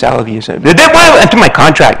Peter Salovey is, enter my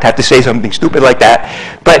contract, have to say something stupid like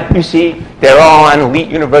that. But you see, they're all on elite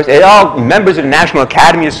university, they're all members of the National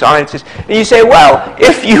Academy of Sciences. And you say, well,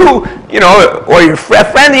 if you know, or your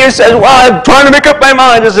friend here says, well, I'm trying to make up my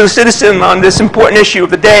mind as a citizen on this important issue of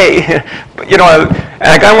the day. You know,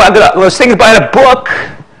 and I was thinking about a book,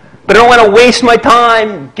 but I don't want to waste my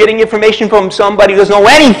time getting information from somebody who doesn't know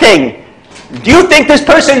anything. Do you think this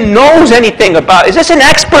person knows anything about, is this an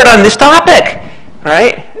expert on this topic?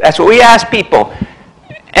 Right? That's what we ask people.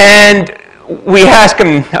 And we ask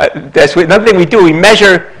them, that's another thing we do, we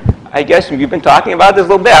measure, I guess you've been talking about this a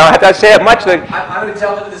little bit, I don't have to say it much. I'm going to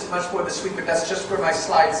delve into this much more this week, but that's just where my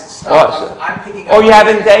slides stop. I'm picking up. Oh, you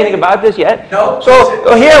haven't said anything about this yet? No. So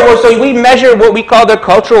so we measure what we call the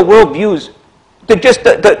cultural worldviews. Just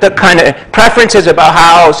the kind of preferences about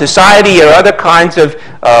how society or other kinds of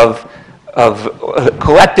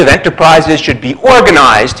collective enterprises should be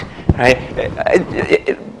organized, right?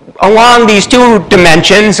 Along these two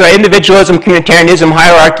dimensions, individualism, communitarianism,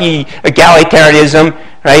 hierarchy, egalitarianism,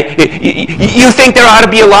 right? You think there ought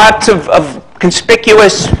to be lots of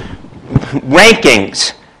conspicuous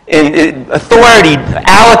rankings in authority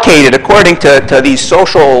allocated according to these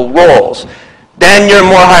social roles. Then you're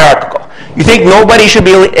more hierarchical. You think nobody should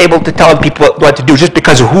be able to tell people what to do just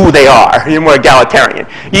because of who they are. You're more egalitarian.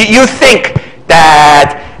 You think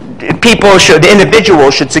that the individual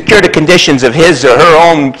should secure the conditions of his or her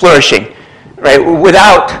own flourishing, right,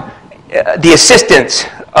 without the assistance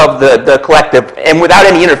of the collective and without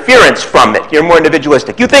any interference from it. You're more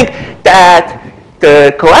individualistic. You think that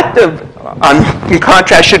the collective, in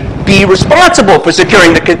contrast, should be responsible for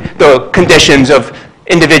securing the conditions of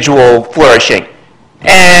individual flourishing.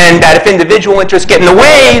 And that if individual interests get in the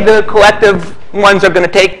way, the collective ones are going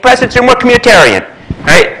to take precedence. They're more communitarian,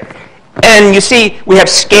 right? And you see, we have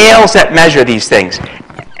scales that measure these things.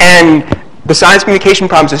 And the science communication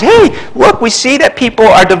problem says, hey, look, we see that people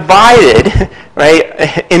are divided,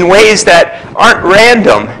 right, in ways that aren't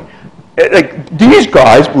random. Like, these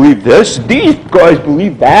guys believe this, these guys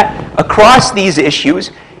believe that, across these issues.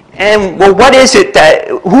 And, well, what is it that,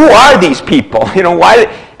 who are these people? You know,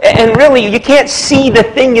 why? And really, you can't see the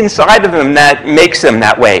thing inside of them that makes them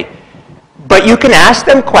that way. But you can ask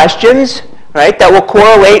them questions, right, that will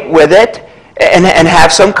correlate with it and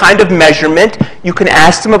have some kind of measurement. You can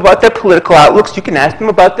ask them about their political outlooks. You can ask them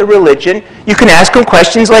about their religion. You can ask them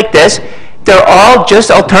questions like this. They're all just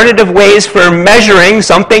alternative ways for measuring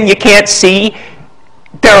something you can't see.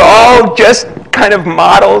 They're all just kind of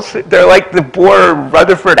models. They're like the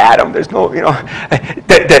Bohr-Rutherford atom. There's no, you know,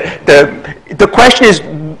 the question is,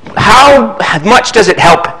 how much does it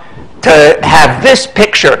help to have this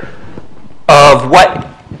picture of what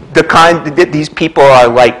the kind that these people are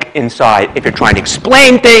like inside? If you're trying to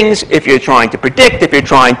explain things, if you're trying to predict, if you're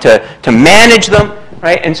trying to manage them,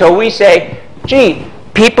 right? And so we say, gee,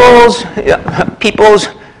 people's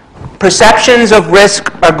perceptions of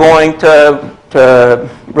risk are going to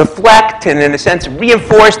reflect and, in a sense,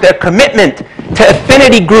 reinforce their commitment to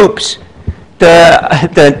affinity groups,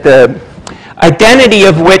 the identity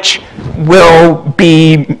of which will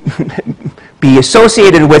be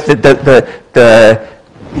associated with the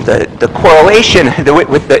the correlation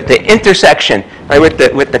with the intersection, right, with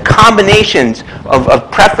the combinations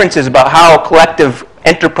of preferences about how collective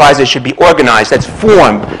enterprises should be organized, that's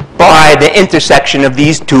formed by the intersection of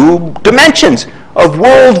these two dimensions of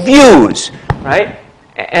worldviews, right?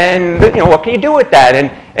 And what can you do with that?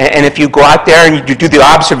 And if you go out there and you do the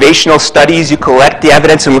observational studies, you collect the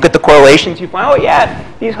evidence and look at the correlations, you find, oh yeah,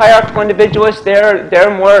 these hierarchical individualists,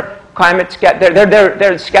 they're more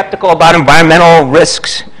they're skeptical about environmental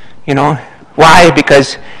risks. Why?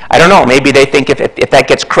 Because I don't know. Maybe they think if that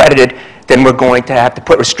gets credited, then we're going to have to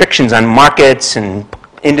put restrictions on markets and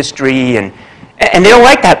industry, and they don't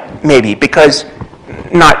like that maybe because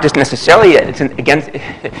not just necessarily against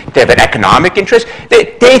they have an economic interest.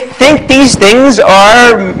 They think these things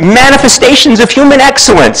are manifestations of human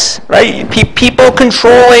excellence, right? People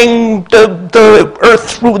controlling the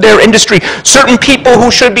earth through their industry. Certain people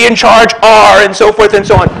who should be in charge are, and so forth and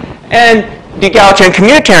so on. And the egalitarian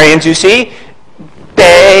communitarians, you see,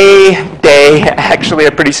 they actually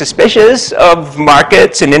are pretty suspicious of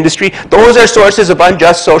markets and industry. Those are sources of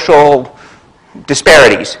unjust social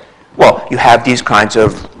disparities. Well, you have these kinds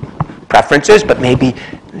of preferences, but maybe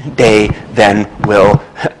they then will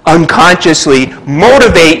unconsciously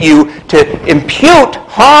motivate you to impute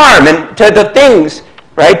harm and to the things,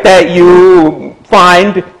 right, that you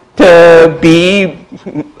find to be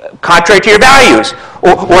contrary to your values,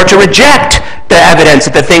 or to reject the evidence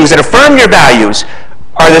that the things that affirm your values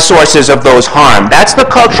are the sources of those harm. That's the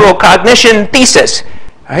cultural cognition thesis,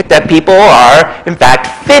 right, that people are, in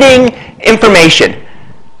fact, fitting information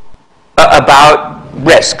about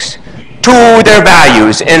risks to their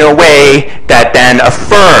values in a way that then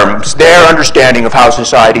affirms their understanding of how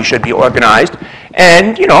society should be organized.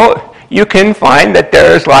 And, you can find that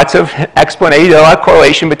there's lots of explanation, a lot of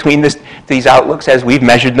correlation between these outlooks as we've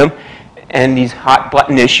measured them and these hot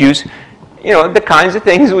button issues. The kinds of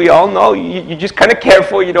things we all know. You're just kind of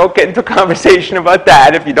careful you don't get into a conversation about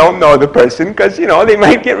that if you don't know the person, because, they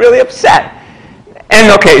might get really upset.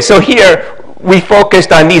 And, okay, so here we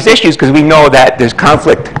focused on these issues because we know that there's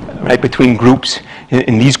conflict, right, between groups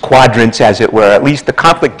in these quadrants, as it were. At least the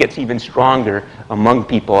conflict gets even stronger among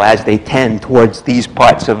people as they tend towards these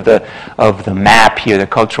parts of the map here, the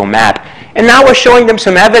cultural map. And now we're showing them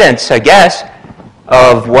some evidence, I guess,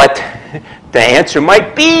 of what the answer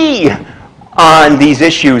might be on these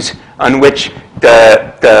issues on which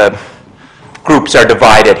the groups are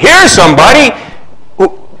divided. Here's somebody,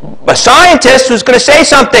 a scientist who's going to say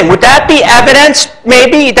something. Would that be evidence,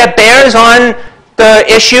 maybe, that bears on the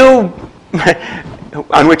issue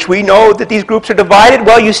on which we know that these groups are divided?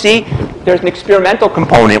 Well, you see, there's an experimental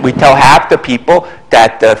component. We tell half the people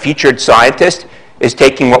that the featured scientist is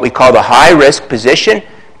taking what we call the high-risk position,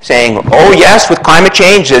 saying, oh, yes, with climate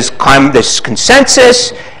change, there's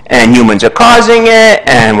consensus, and humans are causing it,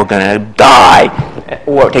 and we're going to die.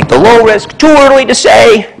 Or take the low risk. Too early to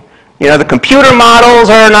say. The computer models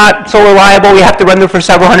are not so reliable. We have to run them for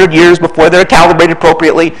several hundred years before they're calibrated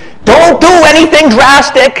appropriately. Don't do anything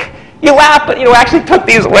drastic. You laugh, but actually took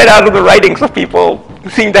these right out of the writings of people who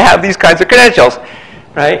seem to have these kinds of credentials,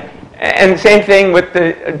 right? And the same thing with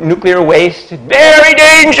the nuclear waste. Very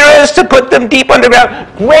dangerous to put them deep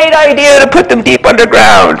underground. Great idea to put them deep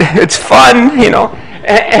underground. It's fun,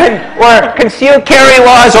 or concealed carry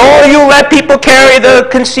laws. Oh, you let people carry the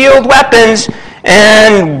concealed weapons,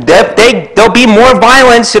 and there'll be more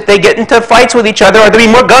violence if they get into fights with each other, or there'll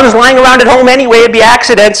be more guns lying around at home anyway. It'd be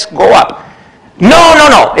accidents. Go up.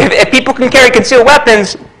 No. If people can carry concealed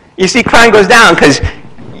weapons, you see crime goes down, because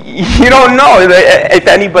you don't know if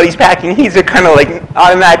anybody's packing heat. They're kind of like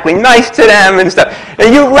automatically nice to them and stuff.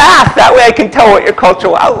 And you laugh. That way I can tell what your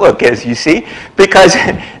cultural outlook is, you see. Because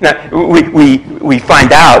now, we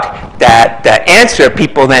find out that the answer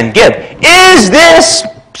people then give, is this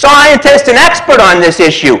scientist an expert on this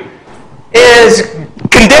issue, is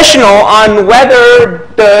conditional on whether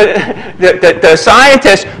the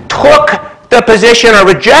scientist took the position or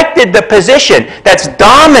rejected the position that's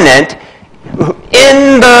dominant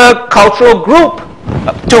in the cultural group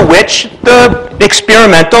to which the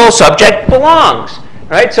experimental subject belongs.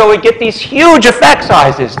 Right? So we get these huge effect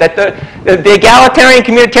sizes that the egalitarian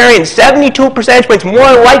communitarian, 72 percentage points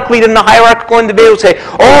more likely than the hierarchical individual, say,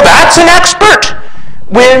 oh, that's an expert,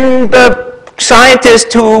 when the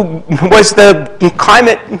scientist who was the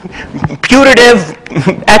climate putative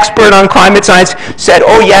expert on climate science said,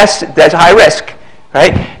 oh yes, that's high risk,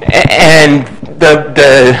 right? And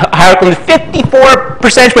the hierarchical 54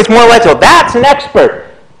 percentage points more likely, so that's an expert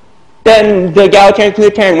than the egalitarian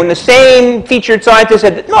communitarian, when the same featured scientist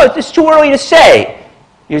said, no, it's too early to say.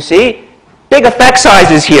 You see? Big effect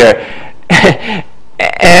sizes here.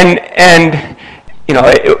 and you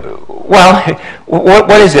know, well,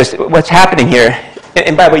 what is this? What's happening here?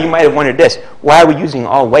 And by the way, you might have wondered this. Why are we using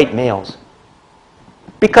all white males?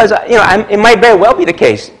 Because, you know, it might very well be the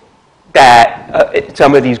case that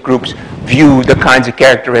some of these groups view the kinds of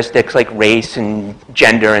characteristics like race and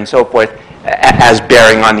gender and so forth as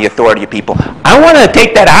bearing on the authority of people. I want to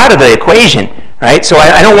take that out of the equation, right? So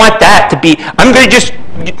I don't want that to be, I'm going to just,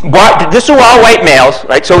 this are all white males,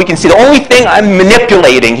 right? So we can see the only thing I'm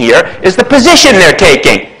manipulating here is the position they're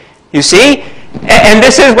taking, you see? And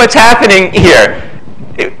this is what's happening here.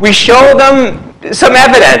 We show them some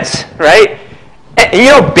evidence, right?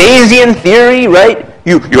 You know, Bayesian theory, right?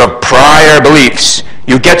 You have prior beliefs.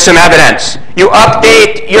 You get some evidence. You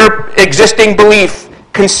update your existing belief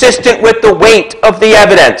consistent with the weight of the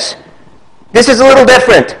evidence. This is a little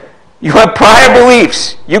different. You have prior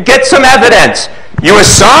beliefs. You get some evidence. You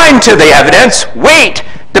assign to the evidence weight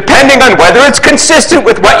depending on whether it's consistent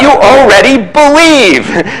with what you already believe,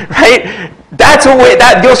 right? That's a way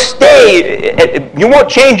that you'll stay. You won't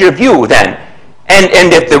change your view then.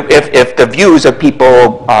 And if the views of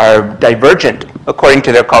people are divergent according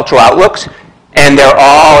to their cultural outlooks, and they're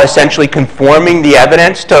all essentially conforming the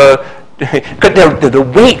evidence to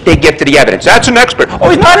the weight they give to the evidence. That's an expert. Oh,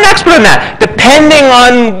 he's not an expert in that. Depending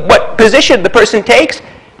on what position the person takes,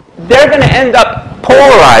 they're going to end up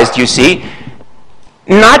polarized, you see,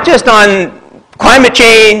 not just on climate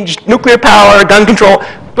change, nuclear power, gun control,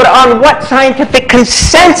 but on what scientific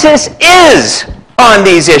consensus is on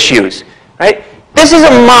these issues, right? This is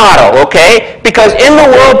a model, okay? Because in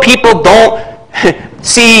the world, people don't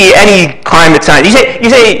see any climate science. You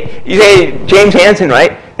say James Hansen,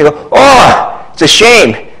 right? They go, oh, it's a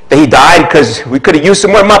shame that he died because we could have used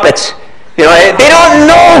some more Muppets. You know, they don't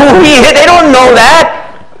know who he is. They don't know that.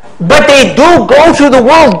 But they do go through the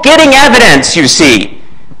world getting evidence, you see,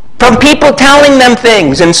 from people telling them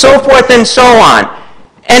things and so forth and so on.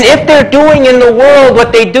 And if they're doing in the world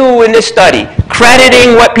what they do in this study,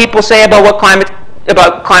 crediting what people say about what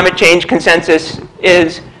climate change consensus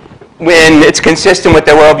is when it's consistent with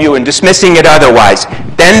their worldview and dismissing it otherwise,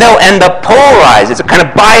 then they'll end up polarized. It's a kind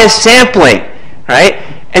of biased sampling, right?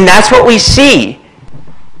 And that's what we see.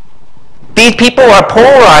 These people are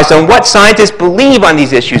polarized on what scientists believe on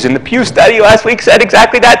these issues. And the Pew study last week said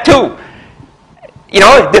exactly that too. You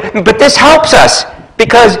know, but this helps us.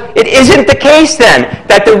 Because it isn't the case then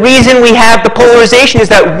that the reason we have the polarization is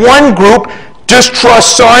that one group just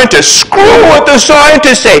trusts scientists. Screw what the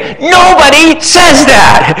scientists say. Nobody says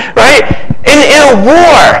that, right? In a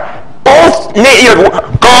war,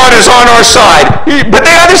 God is on our side, but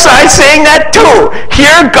the other side's saying that too.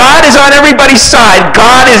 Here, God is on everybody's side.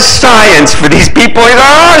 God is science for these people. He's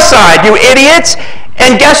on our side, you idiots.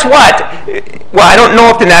 And guess what? Well, I don't know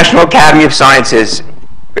if the National Academy of Sciences,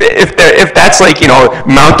 if that's like, you know,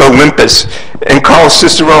 Mount Olympus and Carl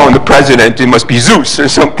Cicerone the president, it must be Zeus or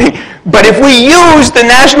something. But if we use the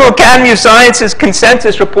National Academy of Sciences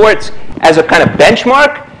consensus reports as a kind of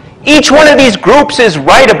benchmark, each one of these groups is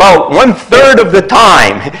right about 1/3 of the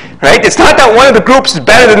time, right? It's not that one of the groups is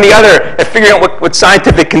better than the other at figuring out what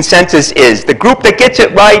scientific consensus is. The group that gets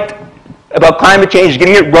it right about climate change is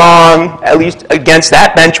getting it wrong, at least against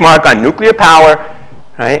that benchmark on nuclear power,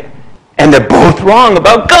 right? And they're both wrong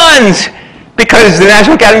about guns, because the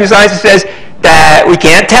National Academy of Sciences says that we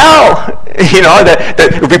can't tell, you know, that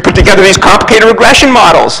if we put together these complicated regression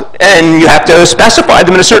models, and you have to specify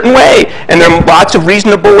them in a certain way, and there are lots of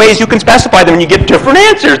reasonable ways you can specify them, and you get different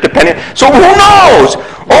answers depending. So who knows?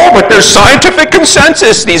 Oh, but there's scientific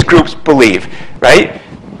consensus, these groups believe, right?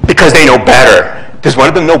 Because they know better. Does one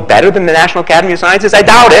of them know better than the National Academy of Sciences? I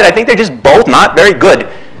doubt it. I think they're just both not very good.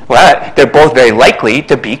 Well, they're both very likely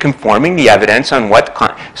to be conforming the evidence on what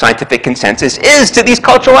scientific consensus is to these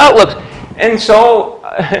cultural outlooks. And so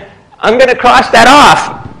I'm going to cross that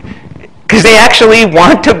off, because they actually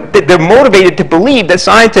want to, they're motivated to believe that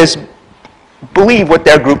scientists believe what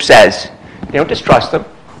their group says. They don't distrust them.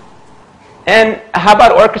 And how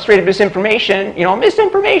about orchestrated misinformation? You know,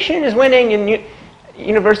 misinformation is winning in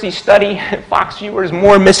university study. Fox viewers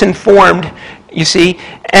more misinformed, you see.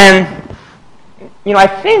 And you know, I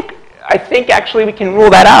think actually we can rule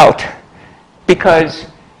that out, because,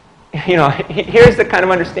 you know, here's the kind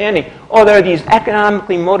of understanding. Oh, there are these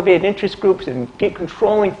economically motivated interest groups and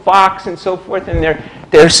controlling Fox and so forth, and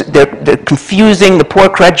they're confusing the poor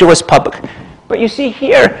credulous public. But you see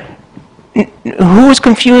here, who's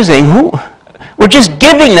confusing who? We're just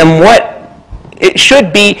giving them what it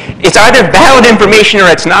should be. It's either valid information or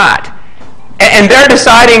it's not. And they're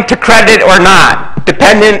deciding to credit it or not,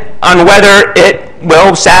 dependent on whether it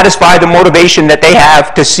will satisfy the motivation that they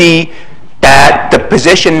have to see that the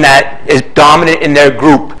position that is dominant in their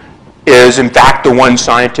group is in fact the one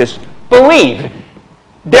scientists believe.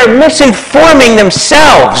 They're misinforming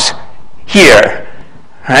themselves here,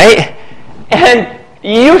 right? And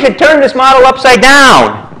you should turn this model upside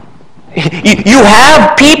down. You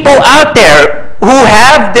have people out there who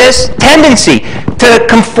have this tendency to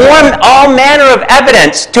conform all manner of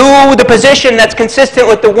evidence to the position that's consistent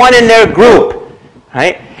with the one in their group,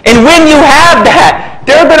 right? And when you have that,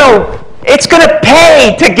 it's going to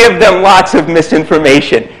pay to give them lots of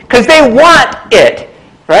misinformation because they want it,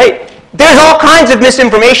 right? There's all kinds of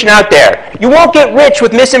misinformation out there. You won't get rich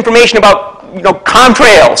with misinformation about,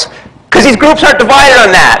 contrails because these groups aren't divided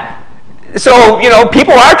on that. So,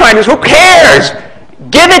 people are trying this. Who cares?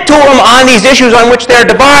 Give it to them on these issues on which they're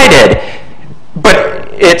divided.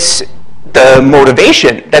 But it's the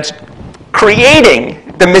motivation that's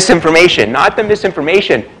creating the misinformation, not the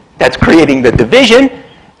misinformation that's creating the division,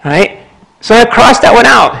 right? So I crossed that one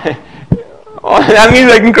out. Oh, that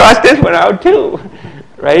means I can cross this one out too,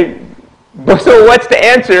 right? So what's the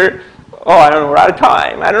answer? Oh, I don't know. We're out of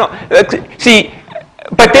time. I don't know. See,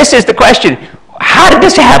 but this is the question. How did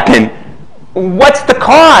this happen? What's the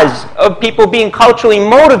cause of people being culturally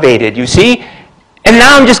motivated, you see? And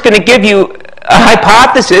now I'm just going to give you a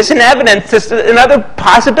hypothesis and evidence, just another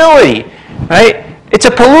possibility, right? It's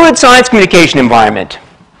a polluted science communication environment.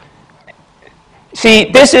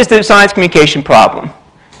 See, this is the science communication problem.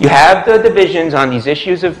 You have the divisions on these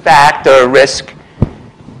issues of fact or risk,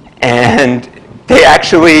 and they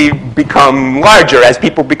actually become larger as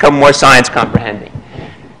people become more science comprehending.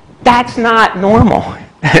 That's not normal,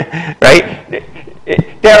 right?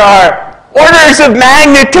 There are orders of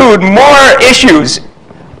magnitude more issues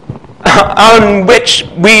on which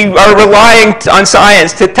we are relying on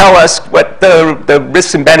science to tell us what the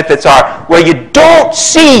risks and benefits are, where you don't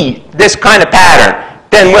see this kind of pattern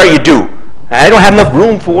than where you do. I don't have enough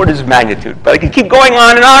room for orders of magnitude, but I can keep going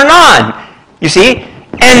on and on and on, you see?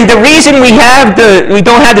 And the reason we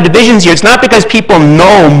don't have the divisions here, it's not because people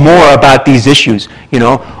know more about these issues,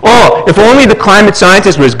 Oh, if only the climate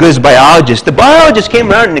scientists were as good as biologists. The biologists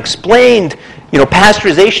came around and explained,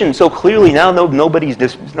 pasteurization so clearly. Now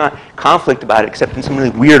there's not conflict about it except in some really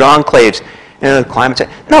weird enclaves. Climate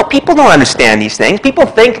science. No, people don't understand these things. People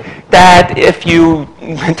think that if you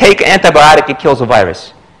take an antibiotic, it kills a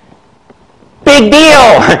virus. Big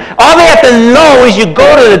deal. All they have to know is you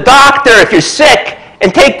go to the doctor if you're sick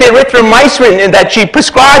and take the erythromycin that she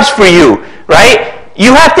prescribes for you, right?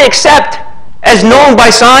 You have to accept as known by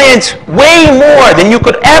science way more than you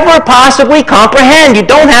could ever possibly comprehend. You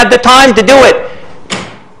don't have the time to do it.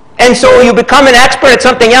 And so you become an expert at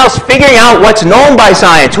something else, figuring out what's known by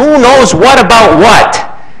science. Who knows what about what,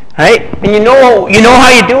 right? And you know how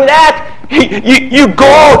you do that? You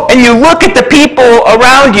go and you look at the people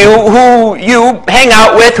around you who you hang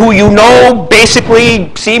out with, who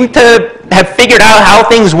basically seem to have figured out how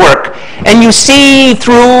things work. And you see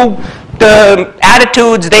through the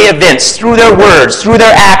attitudes they evince, through their words, through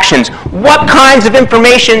their actions, what kinds of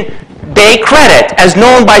information they credit as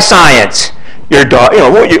known by science. Your dog,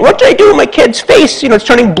 what did I do with my kid's face? It's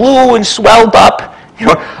turning blue and swelled up.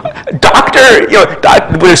 Doctor,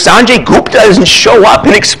 Sanjay Gupta doesn't show up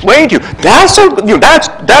and explain to you. That's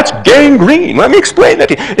gangrene. Let me explain that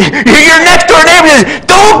to you. Your next door neighbor says,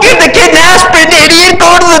 "Don't give the kid an aspirin, idiot.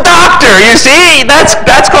 Go to the doctor." You see,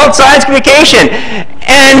 that's called science communication,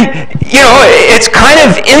 and it's kind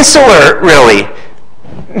of insular, really.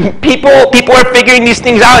 People are figuring these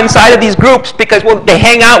things out inside of these groups because they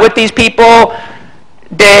hang out with these people.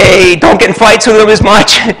 They don't get in fights with them as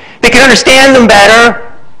much. They can understand them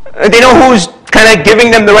better. They know who's kind of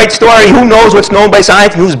giving them the right story, who knows what's known by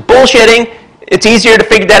science, and who's bullshitting. It's easier to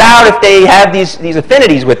figure that out if they have these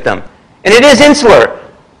affinities with them. And it is insular,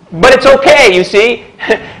 but it's okay, you see.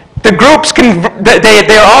 The groups,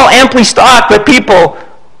 they're all amply stocked with people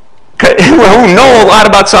who know a lot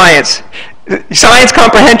about science. Science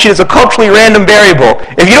comprehension is a culturally random variable.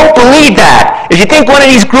 If you don't believe that, if you think one of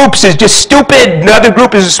these groups is just stupid, the other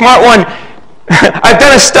group is a smart one, I've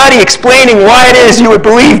done a study explaining why it is you would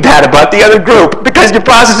believe that about the other group, because you're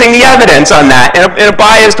processing the evidence on that in a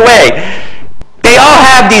biased way. They all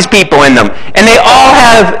have these people in them, and they all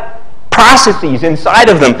have processes inside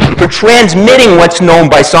of them for transmitting what's known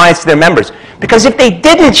by science to their members. Because if they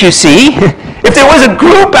didn't, you see, if there was a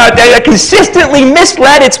group out there that consistently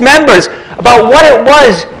misled its members about what it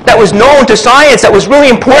was that was known to science that was really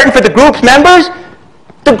important for the group's members,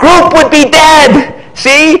 the group would be dead.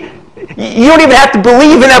 See? You don't even have to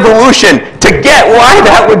believe in evolution to get why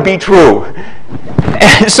that would be true.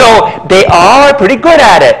 And so they all are pretty good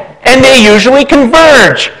at it, and they usually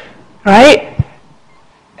converge, right?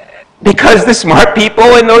 because the smart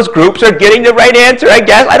people in those groups are getting the right answer, I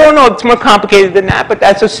guess. I don't know, it's more complicated than that, but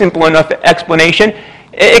that's a simple enough explanation,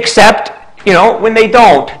 except, you know, when they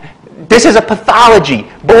don't. This is a pathology,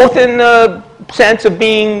 both in the sense of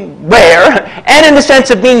being rare and in the sense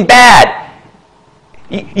of being bad.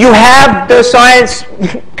 You have the science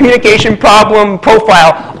communication problem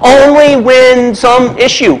profile only when some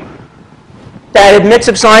issue that admits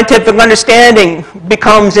of scientific understanding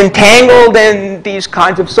becomes entangled in these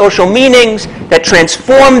kinds of social meanings that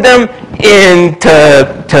transform them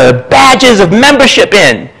into badges of membership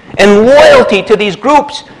in and loyalty to these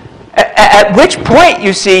groups, at which point,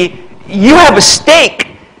 you see, you have a stake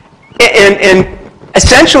in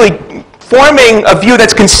essentially forming a view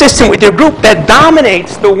that's consistent with your group that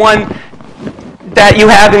dominates the one that you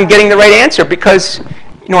have in getting the right answer. Because,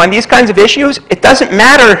 you know, on these kinds of issues, it doesn't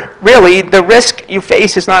matter, really. The risk you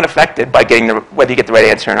face is not affected by getting whether you get the right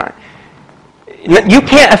answer or not. You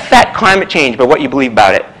can't affect climate change by what you believe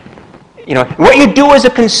about it. You know, what you do as a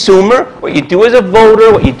consumer, what you do as a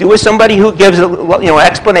voter, what you do as somebody who gives, you know,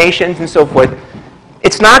 explanations and so forth,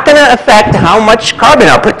 it's not going to affect how much carbon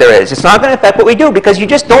output there is. It's not going to affect what we do because you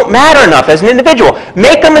just don't matter enough as an individual.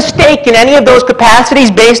 Make a mistake in any of those capacities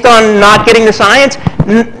based on not getting the science,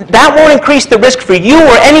 that won't increase the risk for you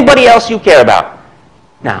or anybody else you care about.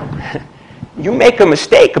 Now, you make a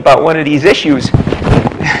mistake about one of these issues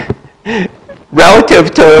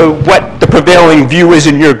relative to what the prevailing view is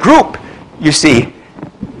in your group, you see,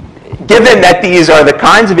 given that these are the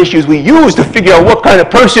kinds of issues we use to figure out what kind of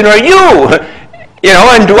person are you, you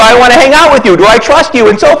know, and do I want to hang out with you? Do I trust you?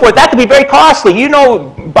 And so forth. That could be very costly. You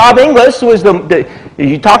know, Bob Inglis was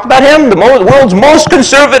you talked about him, the world's most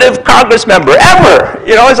conservative Congress member ever.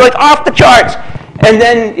 You know, it's like off the charts. And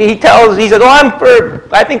then he said, oh,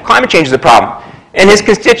 I think climate change is a problem. And his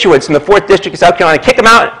constituents in the 4th District of South Carolina kick him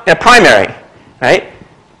out in a primary, right?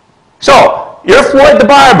 So, you're Floyd the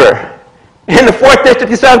Barber in the 4th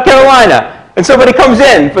District of South Carolina. And somebody comes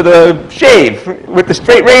in for the shave with the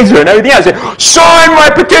straight razor and everything else. Sign my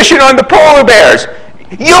petition on the polar bears.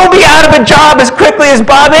 You'll be out of a job as quickly as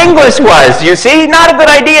Bob Inglis was, you see? Not a good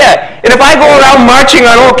idea. And if I go around marching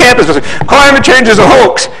on whole campuses, climate change is a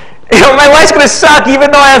hoax, you know, my life's going to suck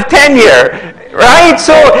even though I have tenure, right?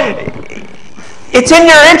 So it's in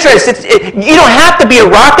your interest. You don't have to be a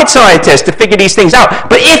rocket scientist to figure these things out.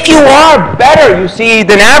 But if you are better, you see,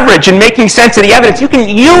 than average in making sense of the evidence, you can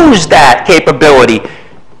use that capability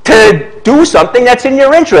to do something that's in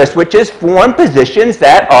your interest, which is form positions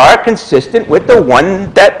that are consistent with the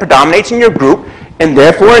one that predominates in your group, and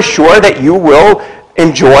therefore assure that you will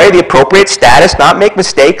enjoy the appropriate status, not make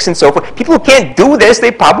mistakes, and so forth. People who can't do this,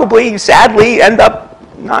 they probably, sadly, end up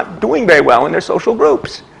not doing very well in their social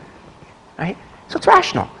groups, right? So it's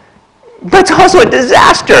rational. But it's also a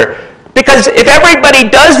disaster, because if everybody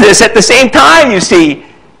does this at the same time, you see,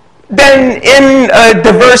 then in a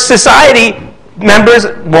diverse society, members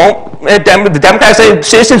won't, the democratic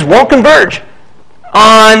citizens won't converge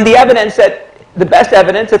on the evidence the best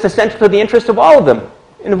evidence that's essential to the interest of all of them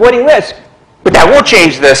in avoiding risk. But that won't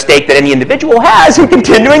change the stake that any individual has in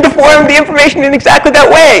continuing to form the information in exactly that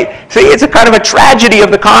way. See, it's a kind of a tragedy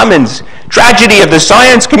of the commons, tragedy of the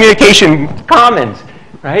science communication commons,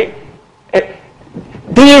 right?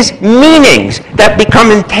 These meanings that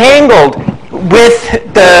become entangled with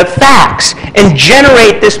the facts and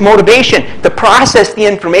generate this motivation to process the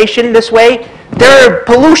information this way, they're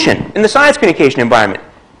pollution in the science communication environment.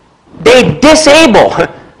 They disable,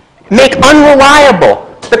 make unreliable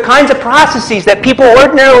the kinds of processes that people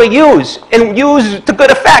ordinarily use and use to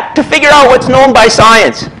good effect to figure out what's known by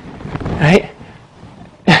science, right?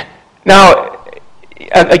 Now,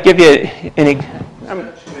 I'll give you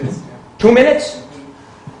 2 minutes?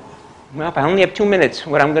 Well, if I only have 2 minutes,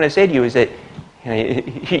 what I'm going to say to you is that,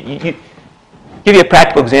 give you a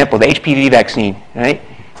practical example, the HPV vaccine, right?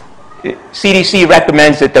 CDC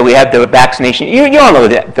recommends that we have the vaccination. You all know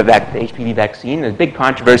the HPV vaccine. There's a big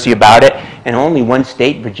controversy about it, and only one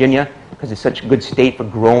state, Virginia, because it's such a good state for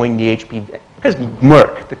growing the HPV, because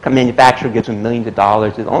Merck, the manufacturer, gives them millions of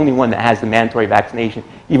dollars. It's the only one that has the mandatory vaccination,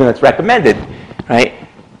 even though it's recommended, right?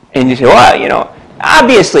 And you say, well, you know,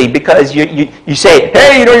 obviously, because you say,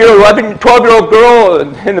 hey, you know, you're a 12-year-old girl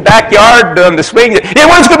in the backyard on the swing.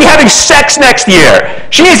 Everyone's going to be having sex next year.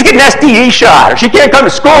 She needs to get an STD shot, or she can't come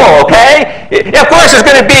to school, okay? Yeah, of course, there's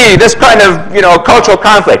going to be this kind of, you know, cultural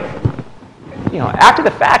conflict. You know, after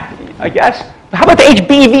the fact, I guess, how about the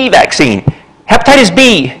HBV vaccine? Hepatitis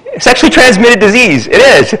B, sexually transmitted disease. It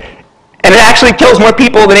is. And it actually kills more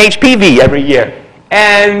people than HPV every year.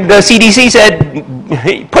 And the CDC said,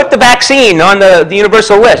 put the vaccine on the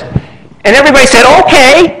universal list. And everybody said,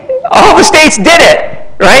 okay, all the states did it,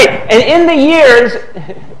 right? And in the years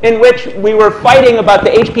in which we were fighting about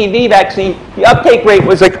the HPV vaccine, the uptake rate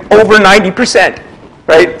was like over 90%,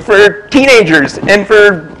 right? For teenagers and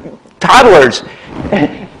for toddlers.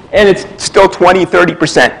 And it's still 20,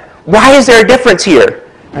 30%. Why is there a difference here?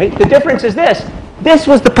 Right? The difference is this. This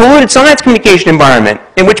was the polluted science communication environment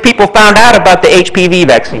in which people found out about the HPV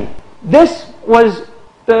vaccine. This was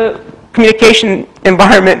the communication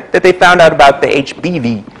environment that they found out about the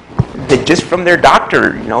HBV, that just from their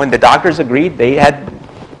doctor, you know, and the doctors agreed they had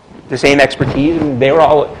the same expertise, and they were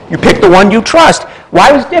all, you pick the one you trust.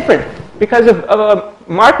 Why was it different? Because of a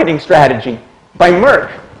marketing strategy by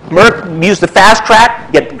Merck. Merck used the fast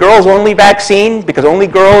track, get girls-only vaccine, because only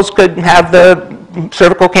girls could have the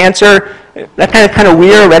cervical cancer. That kind of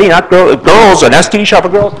weird already, not girls, an STD shot for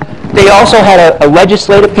girls. They also had a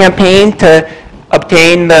legislative campaign to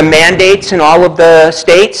obtain the mandates in all of the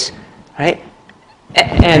states, right?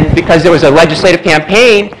 And because there was a legislative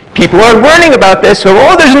campaign, people are learning about this, so,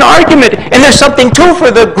 oh, there's an argument, and there's something, too, for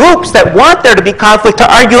the groups that want there to be conflict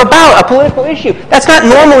to argue about a political issue. That's not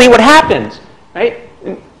normally what happens, right?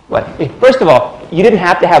 First of all, you didn't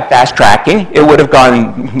have to have fast tracking. It would have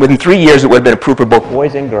gone, within 3 years, it would have been approved for both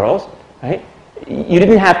boys and girls, right? You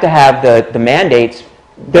didn't have to have the mandates.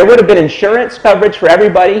 There would have been insurance coverage for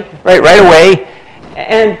everybody, right away.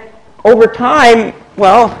 And over time,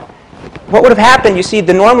 well, what would have happened, you see,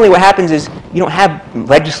 normally what happens is you don't have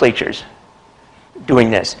legislatures doing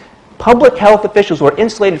this. Public health officials who are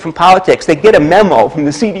insulated from politics, they get a memo from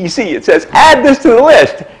the CDC. It says, add this to the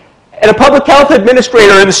list. And a public health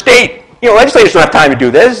administrator in the state, you know, legislators don't have time to do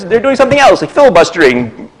this. They're doing something else, like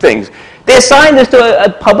filibustering things. They assign this to a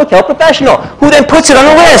public health professional who then puts it on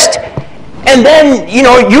the list. And then, you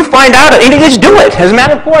know, you find out, and you just do it as a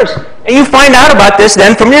matter of course. And you find out about this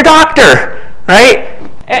then from your doctor, right?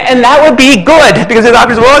 And that would be good, because the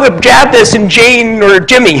doctor's, well, I'm going to jab this in Jane or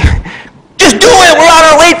Jimmy. Just do it, we're on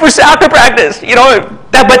our way for soccer practice. You know,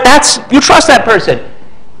 but that's, you trust that person.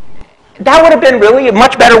 That would have been really a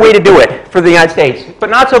much better way to do it for the United States, but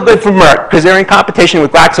not so good for Merck, because they're in competition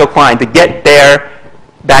with GlaxoSmithKline to get their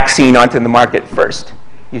vaccine onto the market first,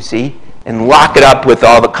 you see, and lock it up with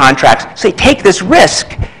all the contracts. Say, take this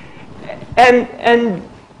risk. And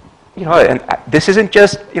you know, and this isn't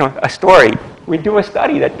just, you know, a story. We do a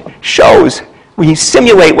study that shows, we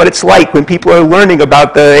simulate what it's like when people are learning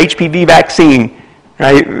about the HPV vaccine.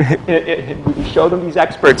 Right? We show them these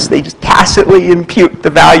experts. They just tacitly impute the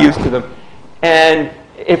values to them. And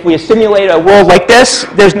if we simulate a world like this,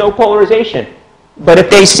 there's no polarization. But if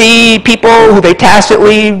they see people who they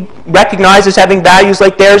tacitly recognize as having values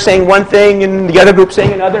like theirs saying one thing and the other group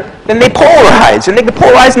saying another, then they polarize. And they can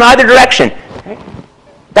polarize in either direction. Right?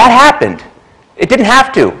 That happened. It didn't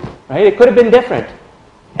have to. Right? It could have been different.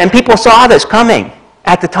 And people saw this coming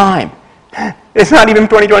at the time. It's not even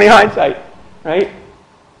 20/20 hindsight. Right?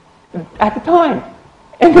 At the time.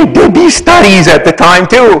 And we did these studies at the time,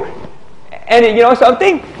 too. And you know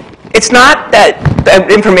something? It's not that that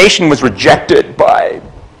information was rejected by,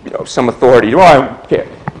 you know, some authority. Well, I don't care.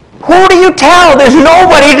 Who do you tell? There's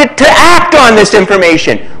nobody to act on this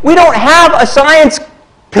information. We don't have a science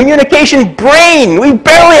communication brain. We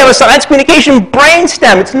barely have a science communication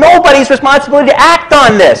brainstem. It's nobody's responsibility to act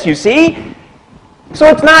on this, you see? So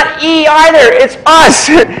it's not E either. It's us.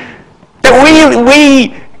 That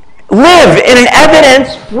we live in an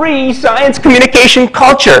evidence-free science communication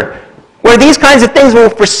culture where these kinds of things will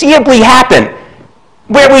foreseeably happen,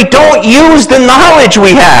 where we don't use the knowledge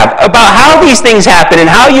we have about how these things happen and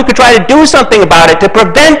how you could try to do something about it to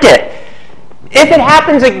prevent it. If it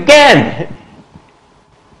happens again,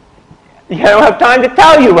 I don't have time to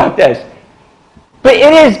tell you about this, but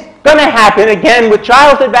it is going to happen again with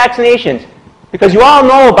childhood vaccinations, because you all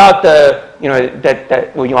know about the, you know,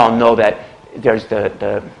 well, you all know that there's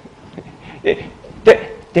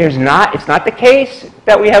it's not the case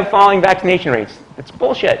that we have falling vaccination rates. It's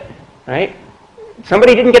bullshit, right?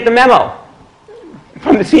 Somebody didn't get the memo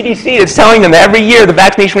from the CDC that's telling them that every year the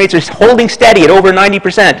vaccination rates are holding steady at over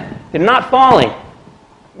 90%. They're not falling.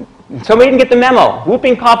 Somebody didn't get the memo.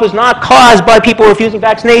 Whooping cough was not caused by people refusing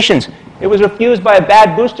vaccinations. It was refused by a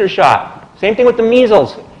bad booster shot. Same thing with the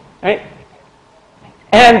measles, right?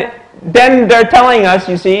 And then they're telling us,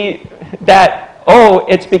 you see, that, oh,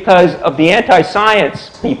 it's because of the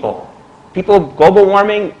anti-science people. People, global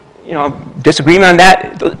warming, you know, disagreement on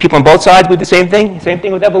that. People on both sides with the same thing. Same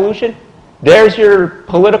thing with evolution. There's your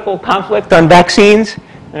political conflict on vaccines,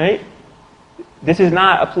 right? This is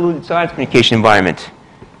not a polluted science communication environment.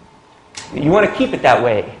 You want to keep it that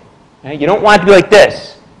way. Right? You don't want it to be like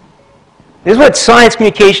this. This is what science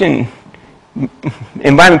communication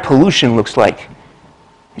environment pollution looks like.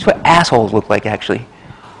 This is what assholes look like, actually.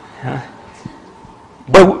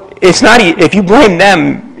 But it's not, if you blame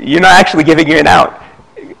them, you're not actually giving it out.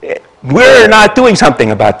 We're not doing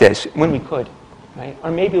something about this when we could, right?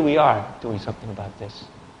 Or maybe we are doing something about this,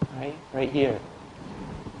 right? Right here.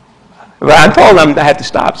 But I'm told I have to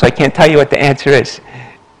stop, so I can't tell you what the answer is.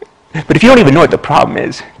 But if you don't even know what the problem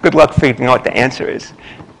is, good luck figuring out what the answer is.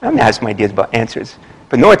 I'm going to have some ideas about answers.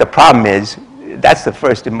 But know what the problem is, that's the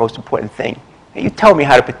first and most important thing. And you tell me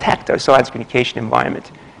how to protect our science communication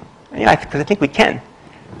environment. Because I think we can.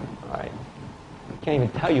 All right. I can't even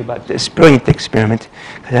tell you about this brilliant experiment,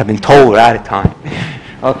 because I've been told we're out of time.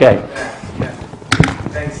 Okay. Yeah.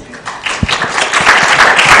 Thanks.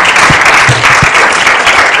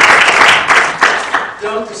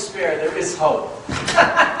 Don't despair, there is hope.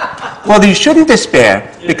 Well, you shouldn't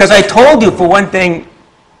despair, because I told you, for one thing,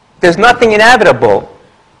 there's nothing inevitable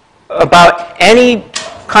about any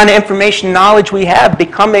kind of information knowledge we have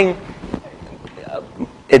becoming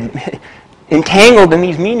entangled in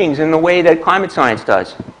these meanings in the way that climate science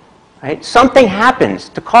does. Right? Something happens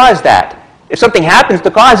to cause that. If something happens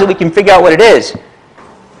to cause it, we can figure out what it is.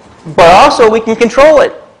 But also, we can control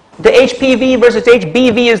it. The HPV versus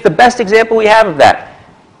HBV is the best example we have of that.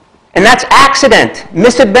 And that's accident,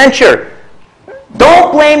 misadventure.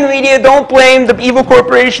 Don't blame the media, don't blame the evil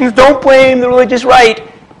corporations, don't blame the religious right.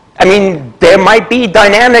 I mean, there might be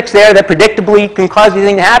dynamics there that predictably can cause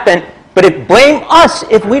anything to happen, but blame us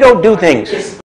if we don't do things.